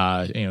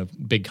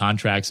 big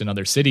contracts in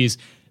other cities.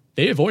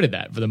 They avoided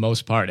that for the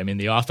most part.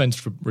 The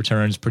offense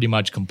returns pretty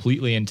much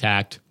completely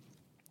intact.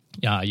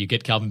 You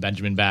get Kelvin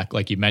Benjamin back,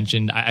 like you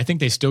mentioned. I think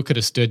they still could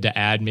have stood to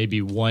add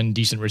maybe one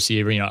decent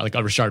receiver, like a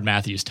Rashard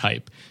Matthews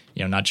type.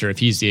 Not sure if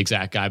he's the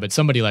exact guy, but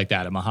somebody like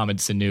that, a Mohamed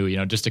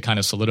Sanu, just to kind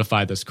of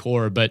solidify this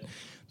core. But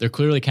they're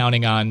clearly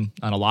counting on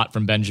a lot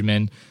from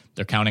Benjamin.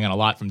 They're counting on a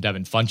lot from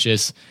Devin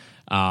Funchess.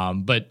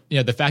 But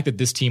the fact that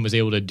this team was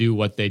able to do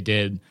what they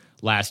did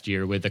last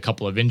year with a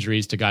couple of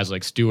injuries to guys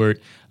like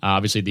Stewart,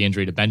 obviously the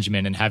injury to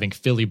Benjamin, and having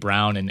Philly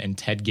Brown and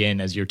Ted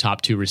Ginn as your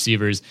top two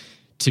receivers,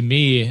 to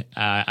me,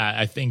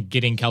 I think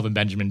getting Kelvin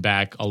Benjamin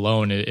back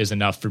alone is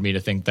enough for me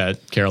to think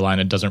that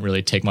Carolina doesn't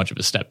really take much of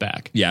a step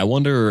back. Yeah, I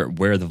wonder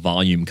where the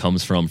volume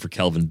comes from for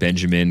Kelvin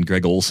Benjamin.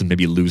 Greg Olsen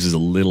maybe loses a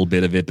little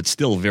bit of it, but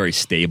still very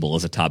stable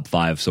as a top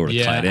 5 sort of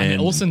tight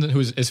end. Olsen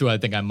is who I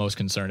think I'm most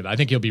concerned about. I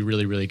think he'll be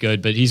really, really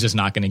good, but he's just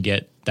not going to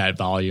get that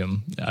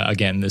volume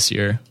again this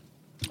year.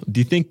 Do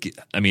you think,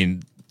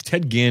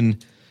 Ted Ginn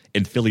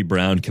and Philly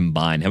Brown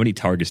combined, how many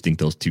targets do you think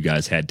those two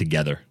guys had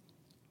together?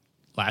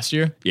 Last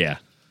year? Yeah.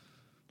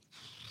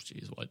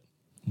 Jeez, what?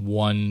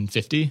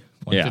 150?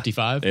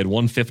 155? Yeah, they had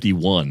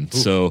 151. Ooh.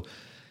 So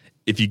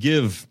if you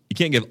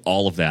can't give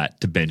all of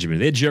that to Benjamin.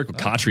 They had Jericho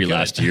Cotchery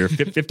last year.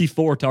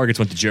 54 targets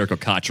went to Jericho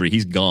Cotchery.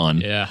 He's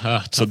gone.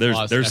 Yeah. So there's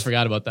I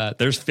forgot about that.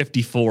 There's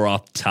 54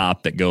 off the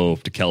top that go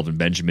to Kelvin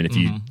Benjamin. If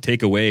you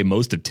take away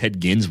most of Ted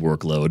Ginn's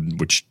workload,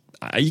 which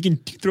you can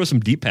throw some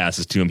deep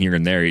passes to him here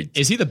and there.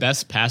 Is he the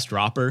best pass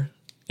dropper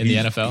in the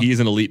NFL? He's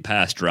an elite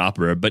pass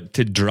dropper, but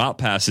to drop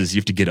passes, you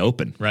have to get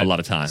open a lot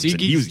of times. So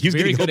he's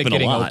very good at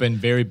getting open,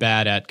 very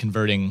bad at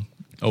converting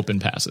open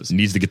passes.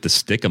 Needs to get the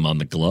stickum on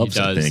the gloves,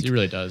 He does. I think. He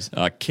really does.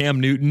 Cam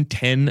Newton,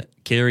 10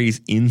 carries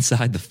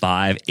inside the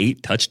 5,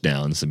 8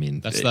 touchdowns.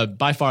 That's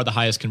by far the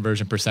highest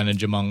conversion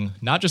percentage among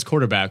not just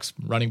quarterbacks,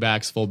 running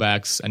backs,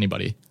 fullbacks,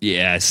 anybody.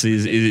 Yes.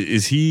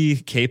 Is he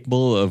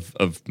capable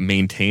of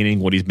maintaining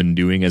what he's been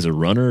doing as a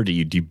runner? Do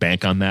you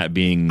bank on that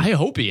being I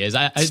hope he is.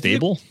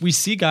 stable? We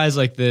see guys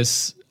like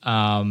this,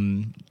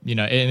 and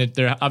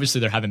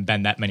there haven't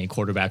been that many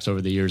quarterbacks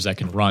over the years that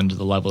can run to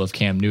the level of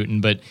Cam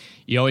Newton, but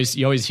you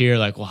always hear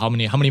like, well, how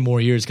many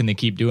more years can they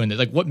keep doing this?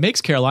 Like, what makes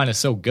Carolina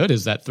so good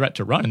is that threat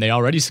to run, and they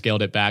already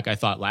scaled it back, I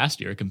thought, last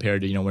year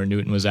compared to where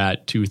Newton was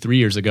at 2-3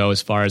 years ago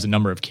as far as the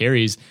number of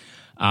carries.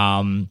 They're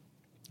not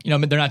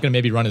going to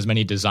maybe run as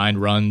many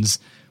designed runs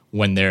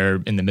when they're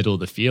in the middle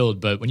of the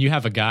field, but when you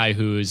have a guy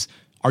who's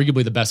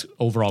arguably the best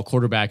overall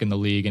quarterback in the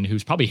league and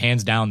who's probably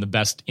hands down the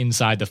best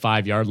inside the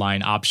 5-yard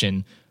line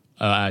option,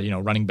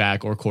 running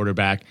back or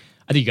quarterback,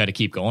 I think you got to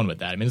keep going with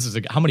that. This is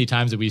how many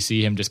times did we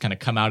see him just kind of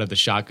come out of the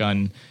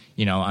shotgun,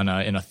 in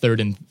a third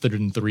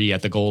and 3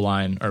 at the goal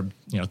line, or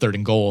third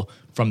and goal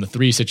from the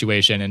 3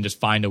 situation, and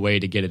just find a way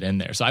to get it in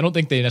there. So I don't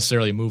think they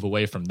necessarily move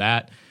away from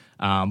that,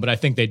 but I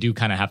think they do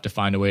kind of have to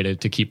find a way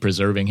to keep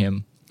preserving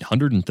him.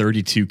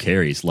 132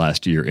 carries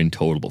last year in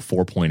total,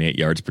 4.8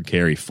 yards per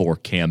carry for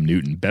Cam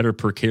Newton. Better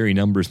per carry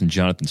numbers than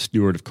Jonathan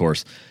Stewart, of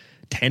course.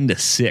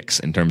 10-6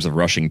 in terms of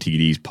rushing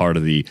TDs. Part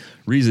of the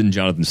reason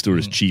Jonathan Stewart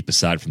is cheap,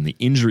 aside from the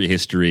injury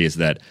history, is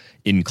that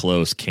in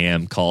close,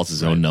 Cam calls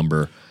his own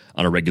number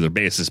on a regular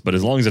basis. But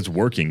as long as it's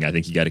working, I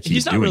think you got to keep doing it.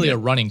 He's not really a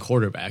running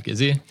quarterback, is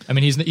he?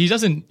 He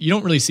doesn't. You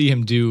don't really see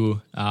him do.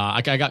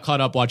 I got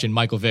caught up watching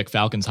Michael Vick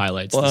Falcons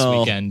highlights this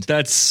weekend.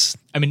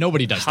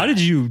 Nobody does. How did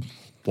you?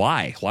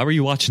 Why were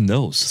you watching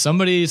those?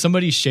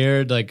 Somebody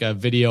shared like a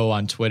video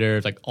on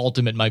Twitter, like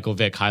ultimate Michael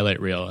Vick highlight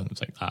reel, and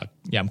it's like,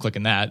 yeah, I'm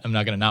clicking that. I'm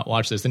not going to not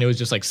watch this. And it was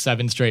just like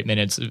 7 straight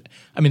minutes.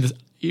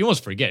 You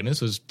almost forget.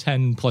 This was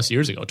 10 plus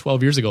years ago,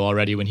 12 years ago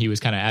already, when he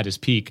was kind of at his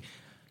peak.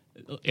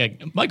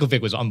 Michael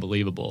Vick was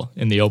unbelievable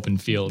in the open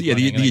field. Yeah,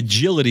 the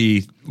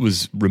agility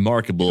was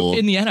remarkable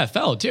in the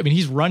NFL too.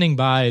 He's running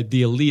by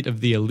the elite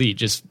of the elite.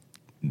 Just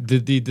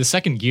the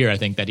second gear, I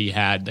think, that he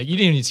had, you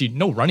didn't even see,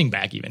 no running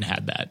back even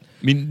had that.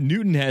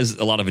 Newton has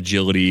a lot of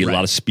agility, a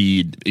lot of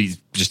speed. He's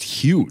just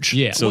huge.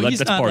 Yeah, so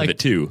that's part of it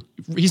too.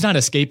 He's not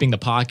escaping the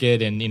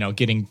pocket and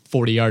getting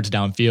 40 yards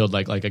downfield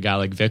like a guy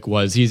like Vick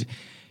was. He's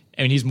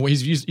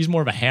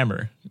more of a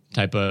hammer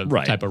type of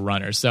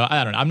runner. So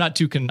I don't know. I'm not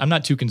too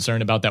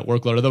concerned about that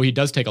workload, although he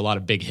does take a lot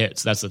of big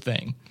hits. That's the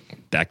thing.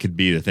 That could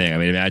be the thing.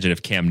 Imagine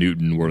if Cam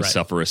Newton were to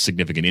suffer a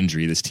significant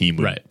injury, this team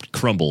would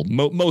crumble.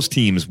 Most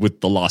teams,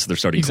 with the loss of their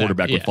starting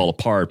quarterback, would fall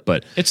apart.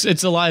 But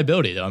it's a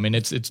liability, though.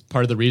 It's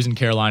part of the reason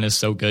Carolina is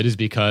so good is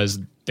because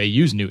they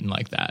use Newton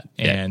like that,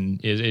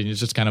 and it's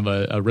just kind of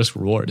a risk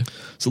reward.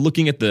 So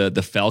looking at the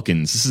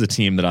Falcons, this is a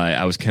team that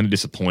I was kind of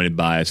disappointed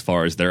by as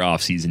far as their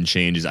offseason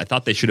changes. I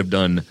thought they should have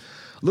done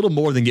a little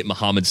more than get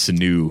Mohamed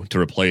Sanu to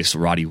replace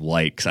Roddy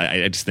White, because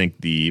I just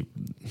think the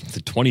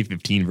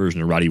 2015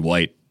 version of Roddy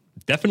White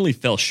definitely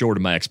fell short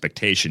of my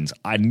expectations.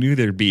 I knew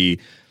there'd be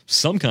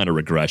some kind of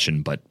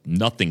regression, but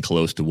nothing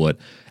close to what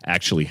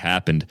actually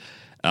happened.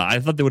 I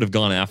thought they would have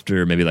gone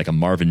after maybe like a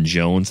Marvin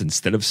Jones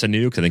instead of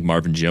Sanu, because I think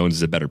Marvin Jones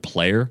is a better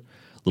player,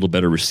 a little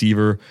better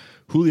receiver.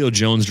 Julio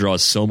Jones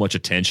draws so much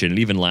attention, and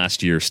even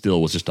last year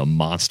still was just a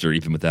monster,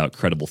 even without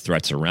credible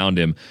threats around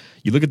him.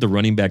 You look at the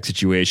running back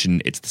situation,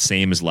 it's the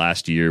same as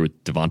last year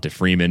with Devonta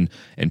Freeman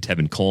and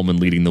Tevin Coleman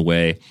leading the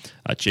way.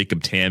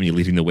 Jacob Tamme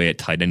leading the way at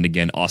tight end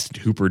again.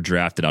 Austin Hooper,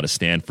 drafted out of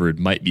Stanford,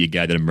 might be a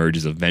guy that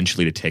emerges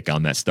eventually to take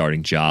on that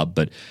starting job.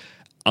 But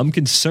I'm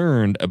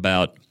concerned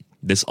about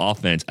this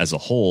offense as a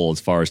whole as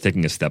far as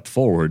taking a step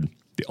forward.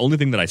 The only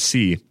thing that I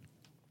see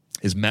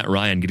is Matt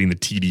Ryan getting the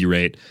TD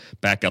rate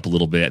back up a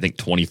little bit. I think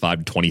 25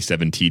 to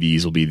 27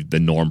 TDs will be the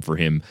norm for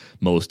him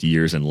most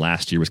years, and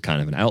last year was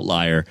kind of an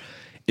outlier.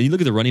 And you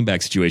look at the running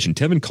back situation,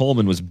 Tevin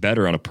Coleman was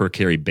better on a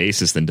per-carry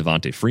basis than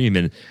Devonta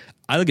Freeman.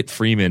 I look at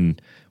Freeman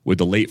with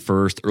the late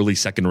first, early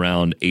second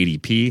round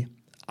ADP.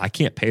 I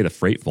can't pay the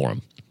freight for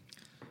him.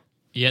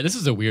 Yeah, this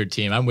is a weird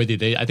team. I'm with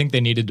you. I think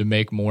they needed to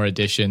make more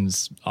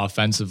additions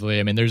offensively.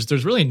 I mean,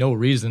 there's really no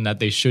reason that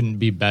they shouldn't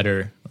be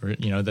better, or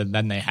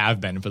than they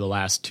have been for the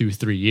last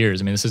 2-3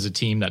 years. I mean, this is a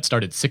team that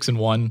started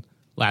 6-1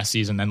 last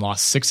season, then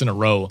lost 6 in a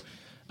row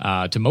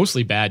to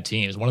mostly bad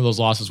teams. One of those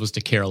losses was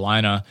to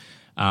Carolina,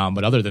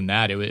 but other than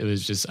that, it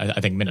was just I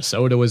think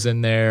Minnesota was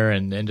in there,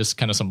 and just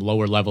kind of some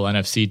lower level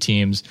NFC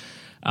teams.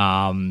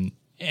 And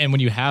when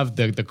you have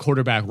the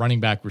quarterback, running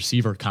back,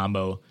 receiver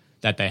combo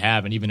that they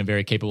have, and even a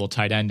very capable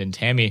tight end in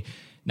Tamme,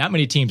 not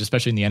many teams,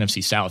 especially in the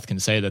NFC South, can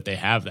say that they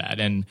have that.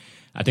 And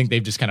I think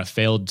they've just kind of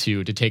failed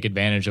to take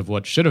advantage of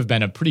what should have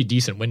been a pretty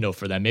decent window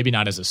for them. Maybe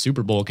not as a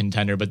Super Bowl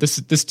contender, but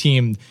this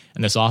team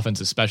and this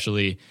offense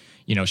especially,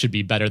 should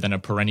be better than a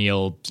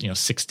perennial,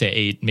 6 to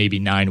 8, maybe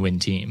 9 win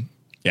team.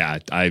 Yeah,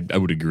 I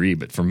would agree.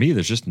 But for me,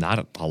 there's just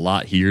not a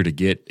lot here to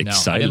get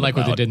excited about. I didn't like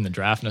what they did in the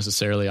draft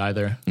necessarily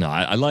either. No,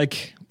 I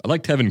like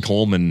Tevin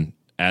Coleman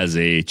as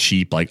a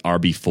cheap like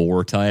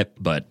RB4 type,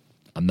 but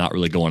I'm not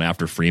really going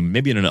after Freeman.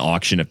 Maybe in an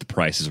auction if the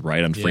price is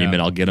right on Freeman,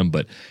 I'll get him.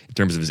 But in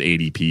terms of his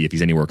ADP, if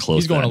he's anywhere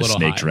close to that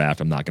snake draft,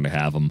 I'm not going to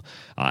have him.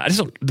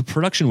 The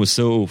production was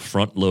so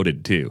front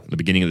loaded too. At the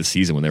beginning of the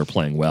season when they were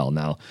playing well.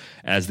 Now,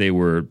 as they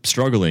were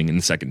struggling in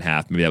the second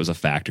half, maybe that was a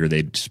factor.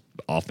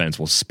 Offense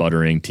was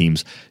sputtering.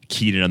 Teams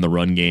keyed in on the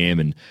run game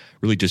and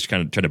really just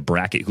kind of tried to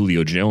bracket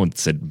Julio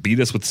Jones. Said beat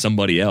us with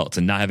somebody else,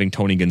 and not having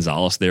Tony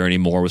Gonzalez there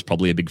anymore was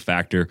probably a big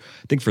factor.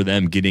 I think for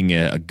them, getting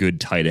a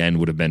good tight end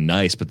would have been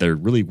nice, but there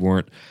really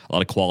weren't a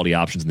lot of quality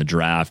options in the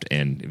draft,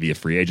 and via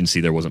free agency,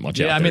 there wasn't much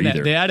out there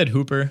either. They added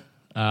Hooper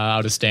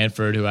out of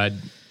Stanford, who had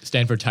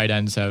Stanford tight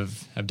ends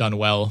have done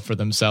well for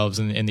themselves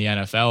in the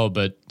NFL,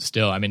 but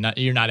still, I mean,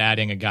 you're not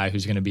adding a guy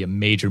who's going to be a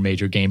major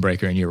game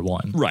breaker in year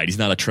one. Right. He's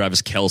not a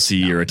Travis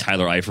Kelce or a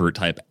Tyler Eifert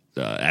type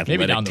athletic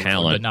maybe down the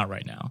talent, road, but not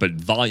right now. But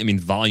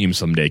volume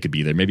someday could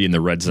be there. Maybe in the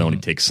red zone, he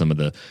takes some of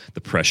the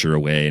pressure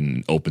away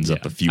and opens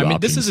up a few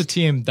options. This is a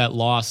team that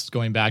lost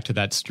going back to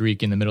that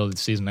streak in the middle of the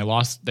season. They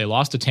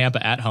lost to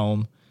Tampa at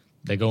home.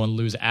 They go and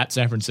lose at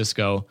San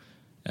Francisco,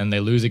 and they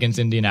lose against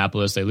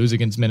Indianapolis. They lose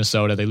against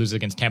Minnesota. They lose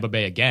against Tampa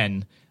Bay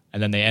again,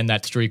 and then they end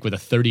that streak with a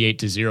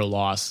 38-0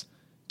 loss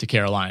to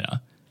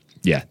Carolina.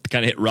 Yeah,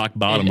 kind of hit rock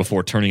bottom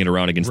before turning it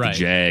around against the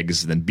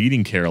Jags, then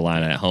beating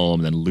Carolina at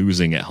home, then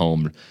losing at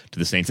home to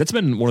the Saints. That's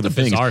been one of the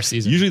things. Bizarre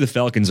season. Usually the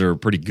Falcons are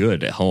pretty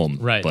good at home.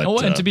 Right.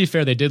 But, and to be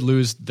fair, they did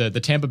lose the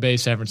Tampa Bay,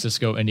 San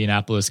Francisco,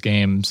 Indianapolis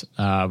games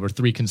were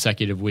 3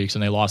 consecutive weeks,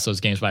 and they lost those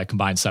games by a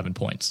combined 7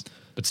 points.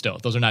 But still,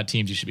 those are not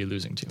teams you should be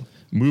losing to.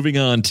 Moving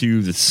on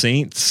to the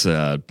Saints,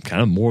 kind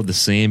of more of the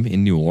same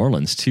in New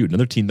Orleans, too.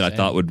 Another team that I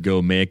thought would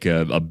go make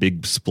a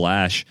big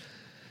splash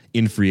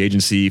in free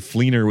agency.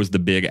 Fleener was the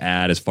big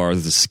ad as far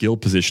as the skill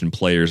position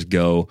players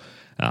go.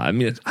 I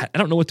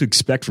don't know what to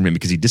expect from him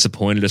because he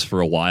disappointed us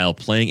for a while,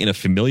 playing in a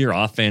familiar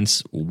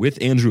offense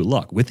with Andrew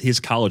Luck, with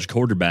his college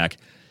quarterback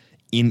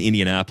in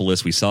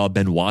Indianapolis. We saw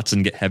Ben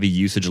Watson get heavy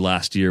usage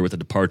last year with the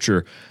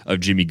departure of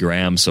Jimmy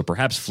Graham, so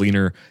perhaps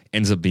Fleener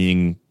ends up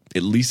being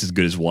at least as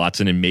good as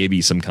Watson and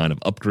maybe some kind of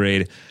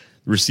upgrade.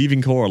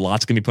 Receiving core, a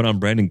lot's going to be put on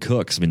Brandon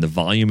Cooks. I mean, the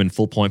volume in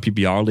full-point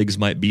PPR leagues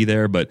might be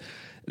there, but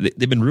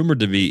they've been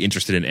rumored to be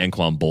interested in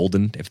Anquan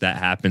Bolden. If that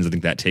happens, I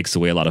think that takes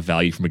away a lot of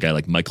value from a guy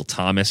like Michael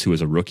Thomas, who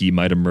as a rookie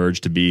might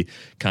emerge to be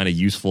kind of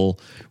useful.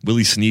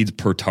 Willie Snead's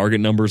per target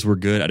numbers were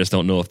good. I just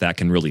don't know if that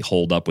can really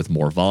hold up with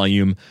more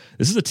volume.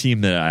 This is a team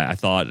that I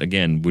thought,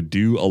 again, would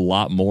do a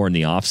lot more in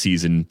the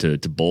offseason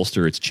to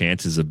bolster its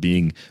chances of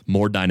being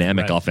more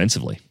dynamic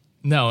offensively.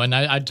 No, and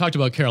I talked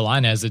about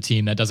Carolina as a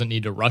team that doesn't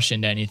need to rush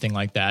into anything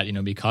like that,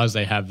 because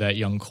they have that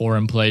young core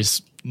in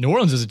place. New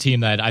Orleans is a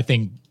team that I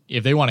think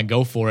if they want to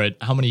go for it,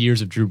 how many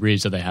years of Drew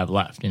Brees do they have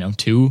left?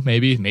 2,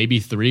 maybe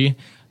 3.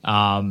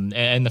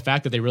 And the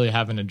fact that they really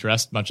haven't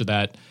addressed much of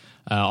that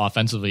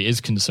offensively is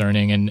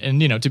concerning.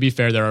 And to be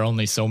fair, there are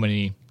only so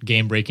many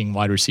game-breaking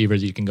wide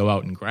receivers you can go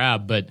out and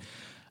grab. But,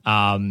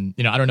 I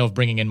don't know if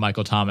bringing in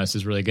Michael Thomas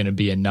is really going to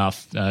be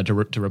enough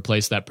to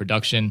replace that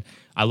production.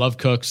 I love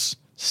Cooks.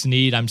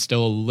 Snead, I'm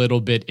still a little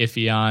bit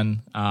iffy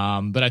on,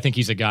 but I think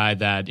he's a guy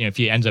that, if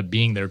he ends up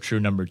being their true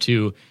number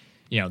 2,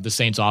 the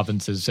Saints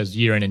offense has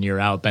year in and year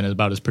out been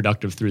about as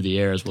productive through the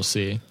air as we'll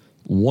see.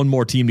 One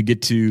more team to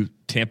get to,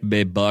 Tampa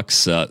Bay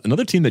Bucks.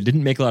 Another team that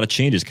didn't make a lot of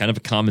changes, kind of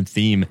a common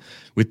theme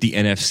with the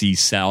NFC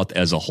South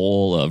as a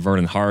whole.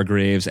 Vernon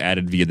Hargreaves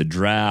added via the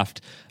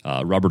draft.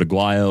 Robert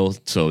Aguayo.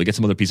 So we get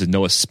some other pieces.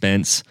 Noah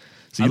Spence.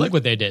 So I like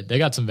what they did. They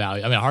got some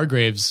value. I mean,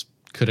 Hargreaves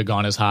could have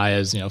gone as high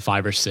as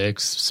 5 or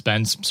 6.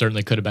 Spence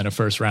certainly could have been a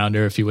first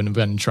rounder if he wouldn't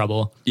have been in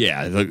trouble.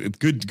 Yeah,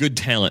 good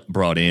talent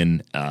brought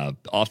in.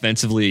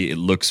 Offensively, it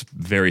looks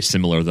very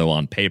similar though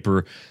on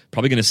paper.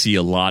 Probably going to see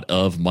a lot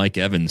of Mike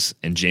Evans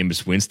and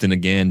Jameis Winston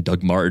again.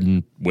 Doug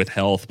Martin with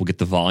health will get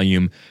the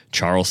volume.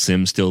 Charles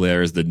Sims still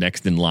there as the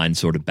next in line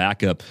sort of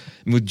backup.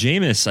 And with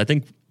Jameis, I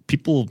think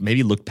people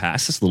maybe look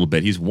past this a little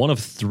bit. He's one of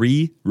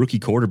 3 rookie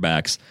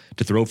quarterbacks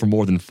to throw for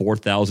more than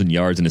 4,000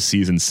 yards in a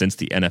season since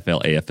the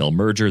NFL-AFL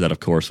merger. That, of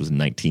course, was in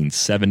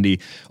 1970.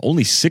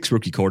 Only 6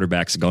 rookie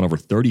quarterbacks have gone over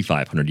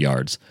 3,500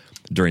 yards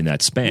during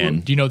that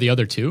span. Do you know the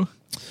other 2?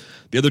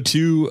 The other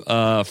 2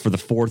 for the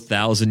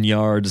 4,000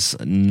 yards,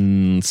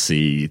 let's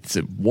see.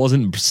 It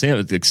wasn't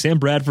Sam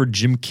Bradford,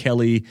 Jim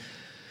Kelly.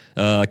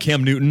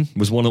 Cam Newton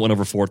was one that went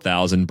over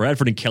 4,000.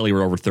 Bradford and Kelly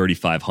were over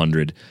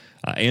 3,500.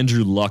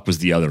 Andrew Luck was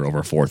the other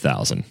over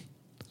 4,000.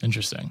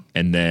 Interesting.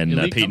 And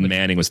then Peyton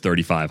Manning was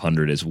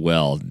 3,500 as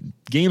well.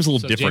 Game's a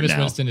little different now. Jameis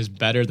Winston is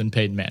better than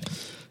Peyton Manning.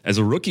 As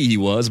a rookie, he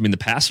was. I mean, the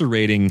passer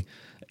rating,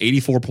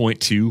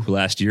 84.2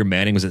 last year.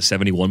 Manning was at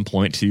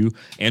 71.2.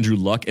 Andrew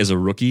Luck as a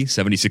rookie,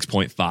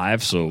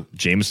 76.5. So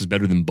Jameis is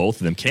better than both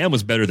of them. Cam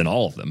was better than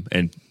all of them.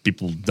 And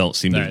people don't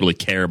seem to really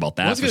care about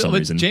that for some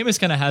reason. Jameis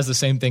kind of has the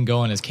same thing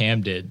going as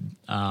Cam did,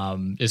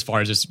 as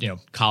far as just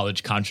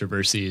college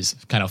controversies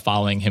kind of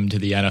following him to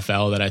the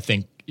NFL, that I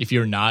think if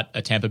you're not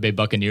a Tampa Bay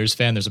Buccaneers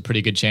fan, there's a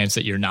pretty good chance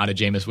that you're not a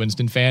Jameis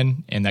Winston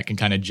fan, and that can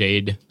kind of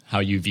jade how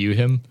you view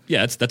him.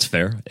 Yeah, that's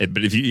fair.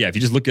 But if you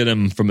just look at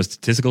him from a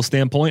statistical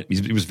standpoint,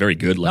 he was very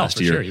good last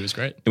year. Sure, he was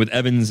great. And with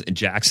Evans and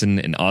Jackson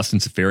and Austin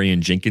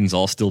Seferian Jenkins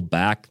all still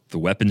back, the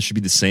weapons should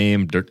be the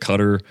same. Dirk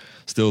Cutter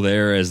still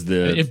there as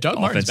the if Doug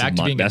Martin's back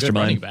to being mastermind. A good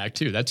running back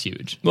too, that's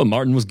huge. Well,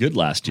 Martin was good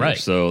last year,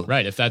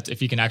 right. If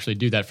he can actually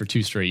do that for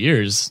 2 straight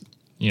years,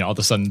 all of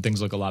a sudden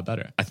things look a lot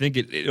better. I think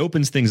it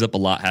opens things up a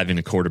lot having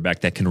a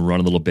quarterback that can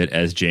run a little bit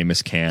as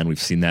Jameis can. We've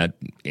seen that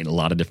in a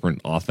lot of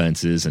different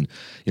offenses. And,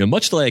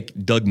 much like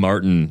Doug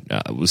Martin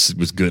was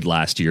good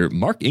last year,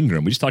 Mark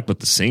Ingram, we just talked about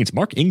the Saints.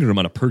 Mark Ingram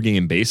on a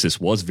per-game basis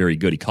was very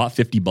good. He caught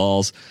 50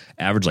 balls,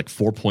 averaged like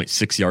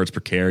 4.6 yards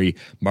per carry.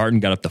 Martin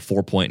got up to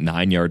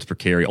 4.9 yards per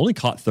carry, only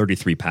caught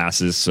 33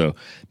 passes. So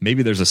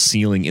maybe there's a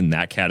ceiling in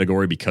that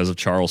category because of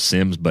Charles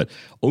Sims, but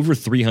over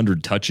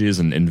 300 touches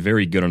and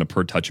very good on a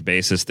per-touch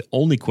basis. The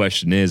only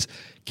question is,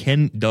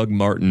 can Doug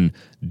Martin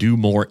do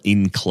more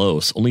in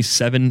close? Only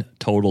 7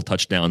 total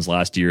touchdowns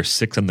last year,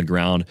 6 on the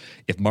ground.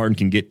 If Martin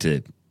can get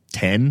to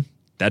 10,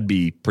 that'd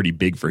be pretty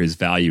big for his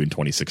value in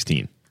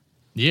 2016.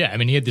 Yeah, I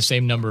mean, he had the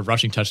same number of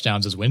rushing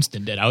touchdowns as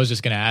Winston did. I was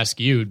just going to ask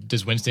you,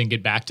 does Winston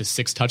get back to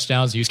 6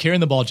 touchdowns? He was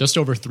carrying the ball just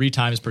over 3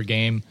 times per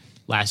game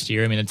last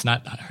year. I mean, it's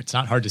not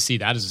hard to see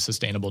that as a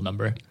sustainable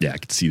number. Yeah, I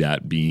could see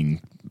that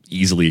being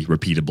easily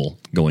repeatable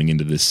going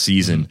into this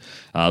season.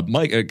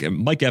 Mike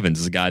Evans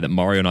is a guy that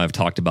Mario and I have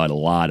talked about a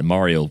lot, and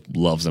Mario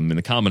loves him. And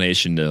the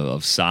combination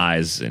of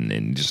size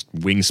and just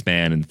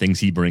wingspan and things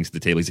he brings to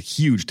the table, he's a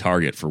huge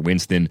target for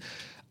Winston.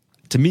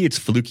 To me, it's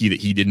fluky that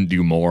he didn't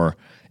do more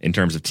in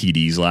terms of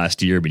TDs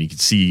last year, but you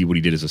could see what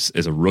he did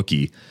as a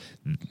rookie.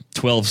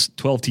 12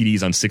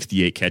 TDs on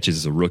 68 catches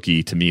as a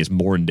rookie, to me, is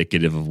more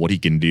indicative of what he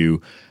can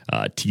do.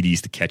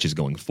 TDs to catches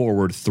going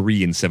forward,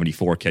 3 and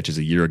 74 catches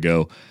a year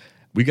ago.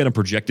 We got him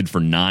projected for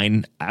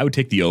 9. I would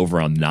take the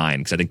over on 9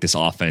 because I think this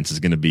offense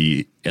is going to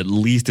be at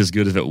least as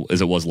good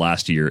as it was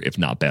last year, if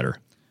not better.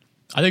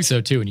 I think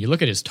so too. And you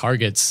look at his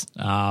targets,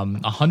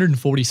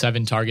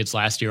 147 targets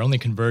last year, only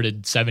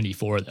converted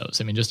 74 of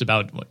those. I mean,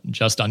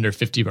 just under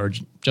 50 or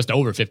just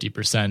over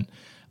 50%.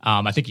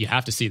 I think you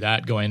have to see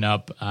that going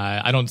up.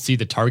 I don't see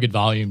the target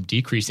volume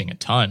decreasing a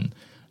ton.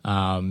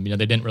 They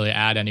didn't really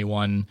add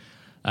anyone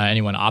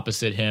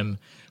opposite him.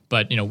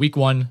 But, week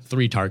 1,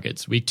 3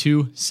 targets. Week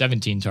 2,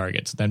 17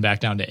 targets. Then back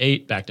down to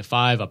 8, back to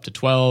 5, up to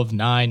 12,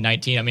 9,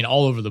 19. I mean,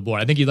 all over the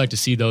board. I think you'd like to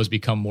see those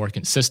become more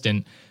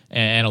consistent.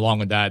 And along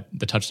with that,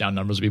 the touchdown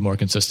numbers will be more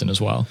consistent as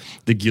well.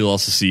 I think you'll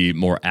also see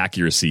more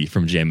accuracy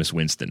from Jameis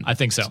Winston. I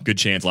think so. Good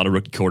chance. A lot of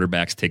rookie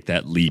quarterbacks take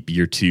that leap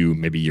year 2,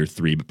 maybe year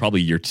 3, but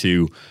probably year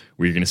 2,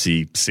 where you're going to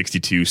see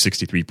 62,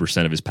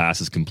 63% of his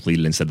passes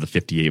completed instead of the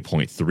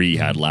 58.3 he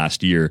had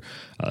last year.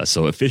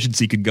 So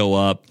efficiency could go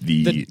up,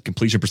 the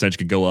completion percentage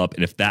could go up,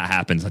 and if that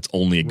happens, that's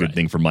only a good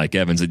thing for Mike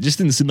Evans. It just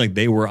didn't seem like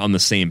they were on the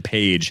same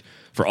page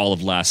for all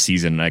of last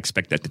season, and I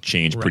expect that to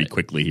change pretty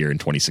quickly here in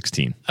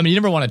 2016. I mean, you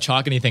never want to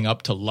chalk anything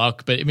up to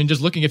luck, but I mean,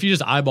 if you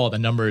just eyeball the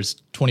numbers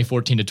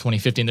 2014 to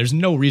 2015, there's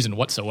no reason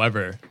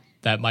whatsoever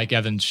that Mike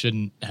Evans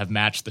shouldn't have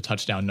matched the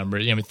touchdown number.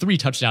 I mean, 3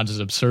 touchdowns is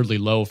absurdly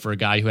low for a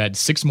guy who had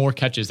 6 more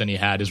catches than he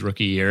had his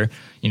rookie year,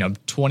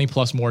 20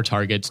 plus more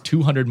targets,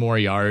 200 more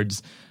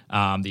yards.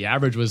 The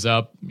average was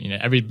up.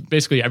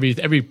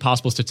 Every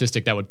possible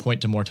statistic that would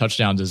point to more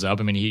touchdowns is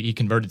up. I mean, he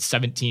converted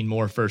 17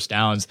 more first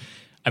downs.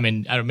 I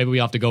mean, maybe we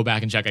have to go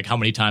back and check like how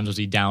many times was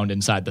he downed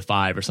inside the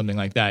 5 or something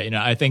like that.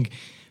 I think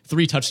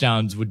 3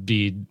 touchdowns would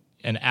be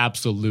an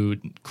absolute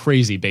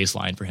crazy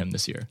baseline for him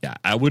this year. Yeah,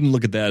 I wouldn't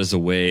look at that as a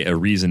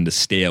reason to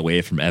stay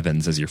away from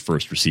Evans as your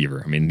first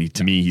receiver. I mean,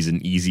 to me, he's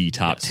an easy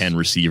top 10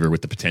 receiver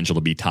with the potential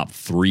to be top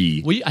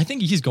 3. Well, I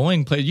think he's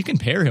going play. You can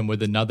pair him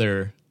with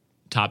another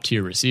top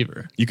tier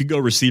receiver. You could go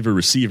receiver.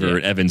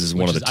 Yeah. Evans is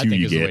one of the 2 I think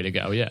you is get. the way to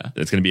go. Yeah,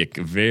 It's going to be a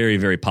very,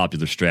 very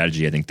popular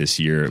strategy, I think, this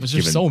year. There's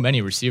just so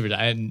many receivers,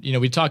 and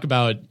we talk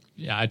about.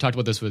 Yeah, I talked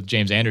about this with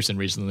James Anderson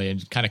recently,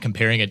 and kind of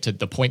comparing it to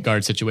the point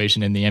guard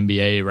situation in the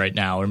NBA right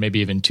now, or maybe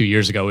even 2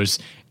 years ago. It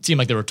seemed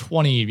like there were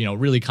 20,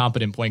 really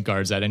competent point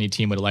guards that any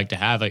team would like to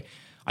have. Like,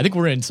 I think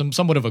we're in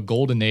somewhat of a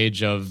golden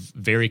age of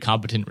very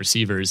competent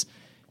receivers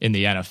in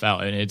the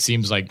NFL, and it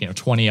seems like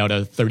 20 out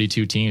of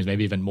 32 teams,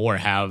 maybe even more,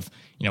 have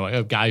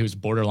a guy who's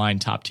borderline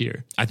top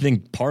tier. I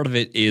think part of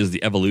it is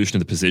the evolution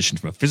of the position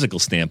from a physical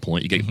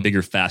standpoint. You get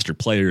bigger, faster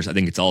players. I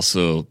think it's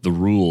also the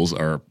rules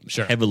are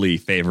heavily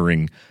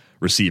favoring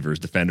receivers.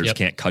 Defenders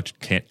can't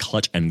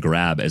clutch and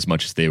grab as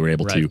much as they were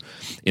able to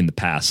in the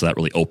past. So that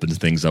really opens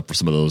things up for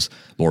some of those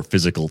more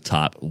physical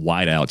top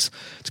wideouts.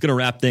 It's going to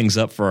wrap things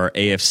up for our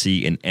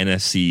AFC and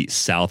NFC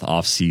South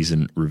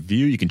offseason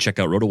review. You can check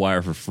out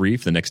RotoWire for free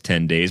for the next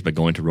 10 days by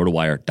going to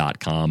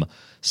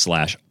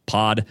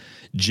rotowire.com/pod.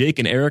 Jake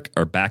and Eric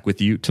are back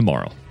with you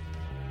tomorrow.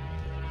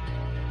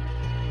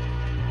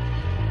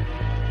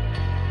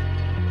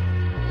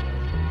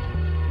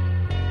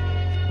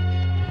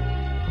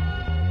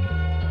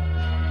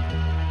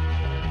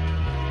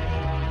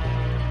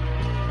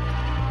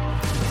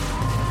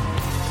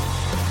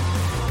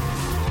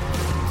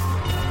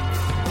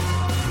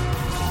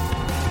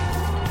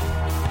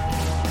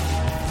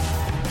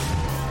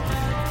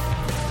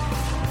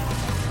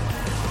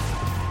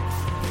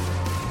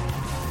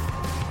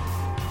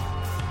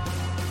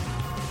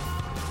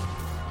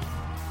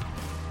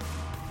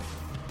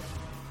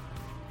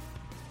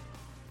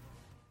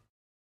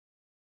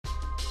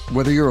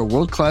 Whether you're a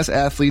world-class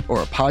athlete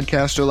or a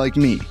podcaster like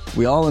me,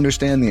 we all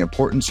understand the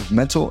importance of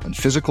mental and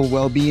physical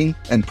well-being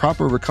and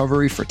proper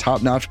recovery for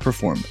top-notch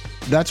performance.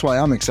 That's why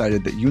I'm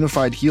excited that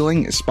Unified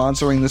Healing is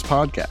sponsoring this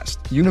podcast.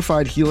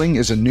 Unified Healing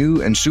is a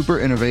new and super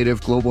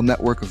innovative global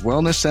network of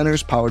wellness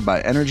centers powered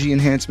by Energy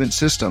Enhancement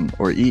System,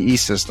 or EE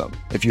System.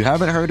 If you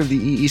haven't heard of the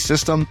EE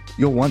System,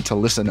 you'll want to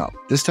listen up.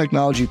 This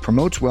technology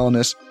promotes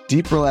wellness,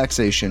 deep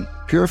relaxation,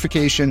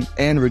 purification,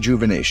 and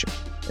rejuvenation.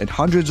 At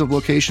hundreds of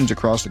locations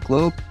across the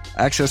globe,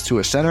 access to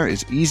a center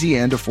is easy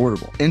and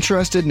affordable.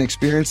 Interested in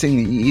experiencing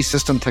the EE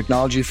System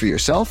technology for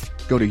yourself?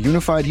 Go to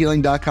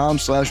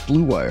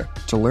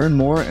unifiedhealing.com/bluewire to learn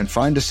more and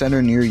find a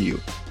center near you.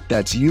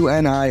 That's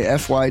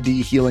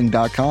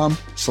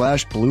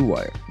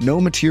unifydhealing.com/bluewire.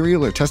 No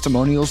material or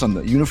testimonials on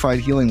the Unified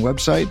Healing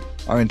website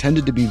are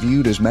intended to be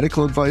viewed as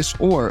medical advice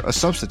or a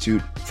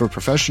substitute for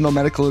professional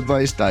medical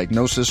advice,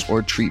 diagnosis,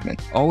 or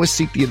treatment. Always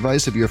seek the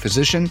advice of your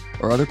physician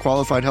or other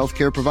qualified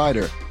healthcare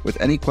provider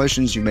with any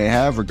questions you may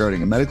have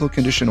regarding a medical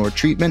condition or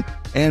treatment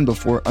and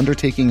before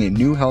undertaking a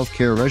new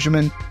healthcare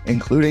regimen,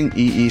 including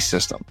EE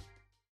System.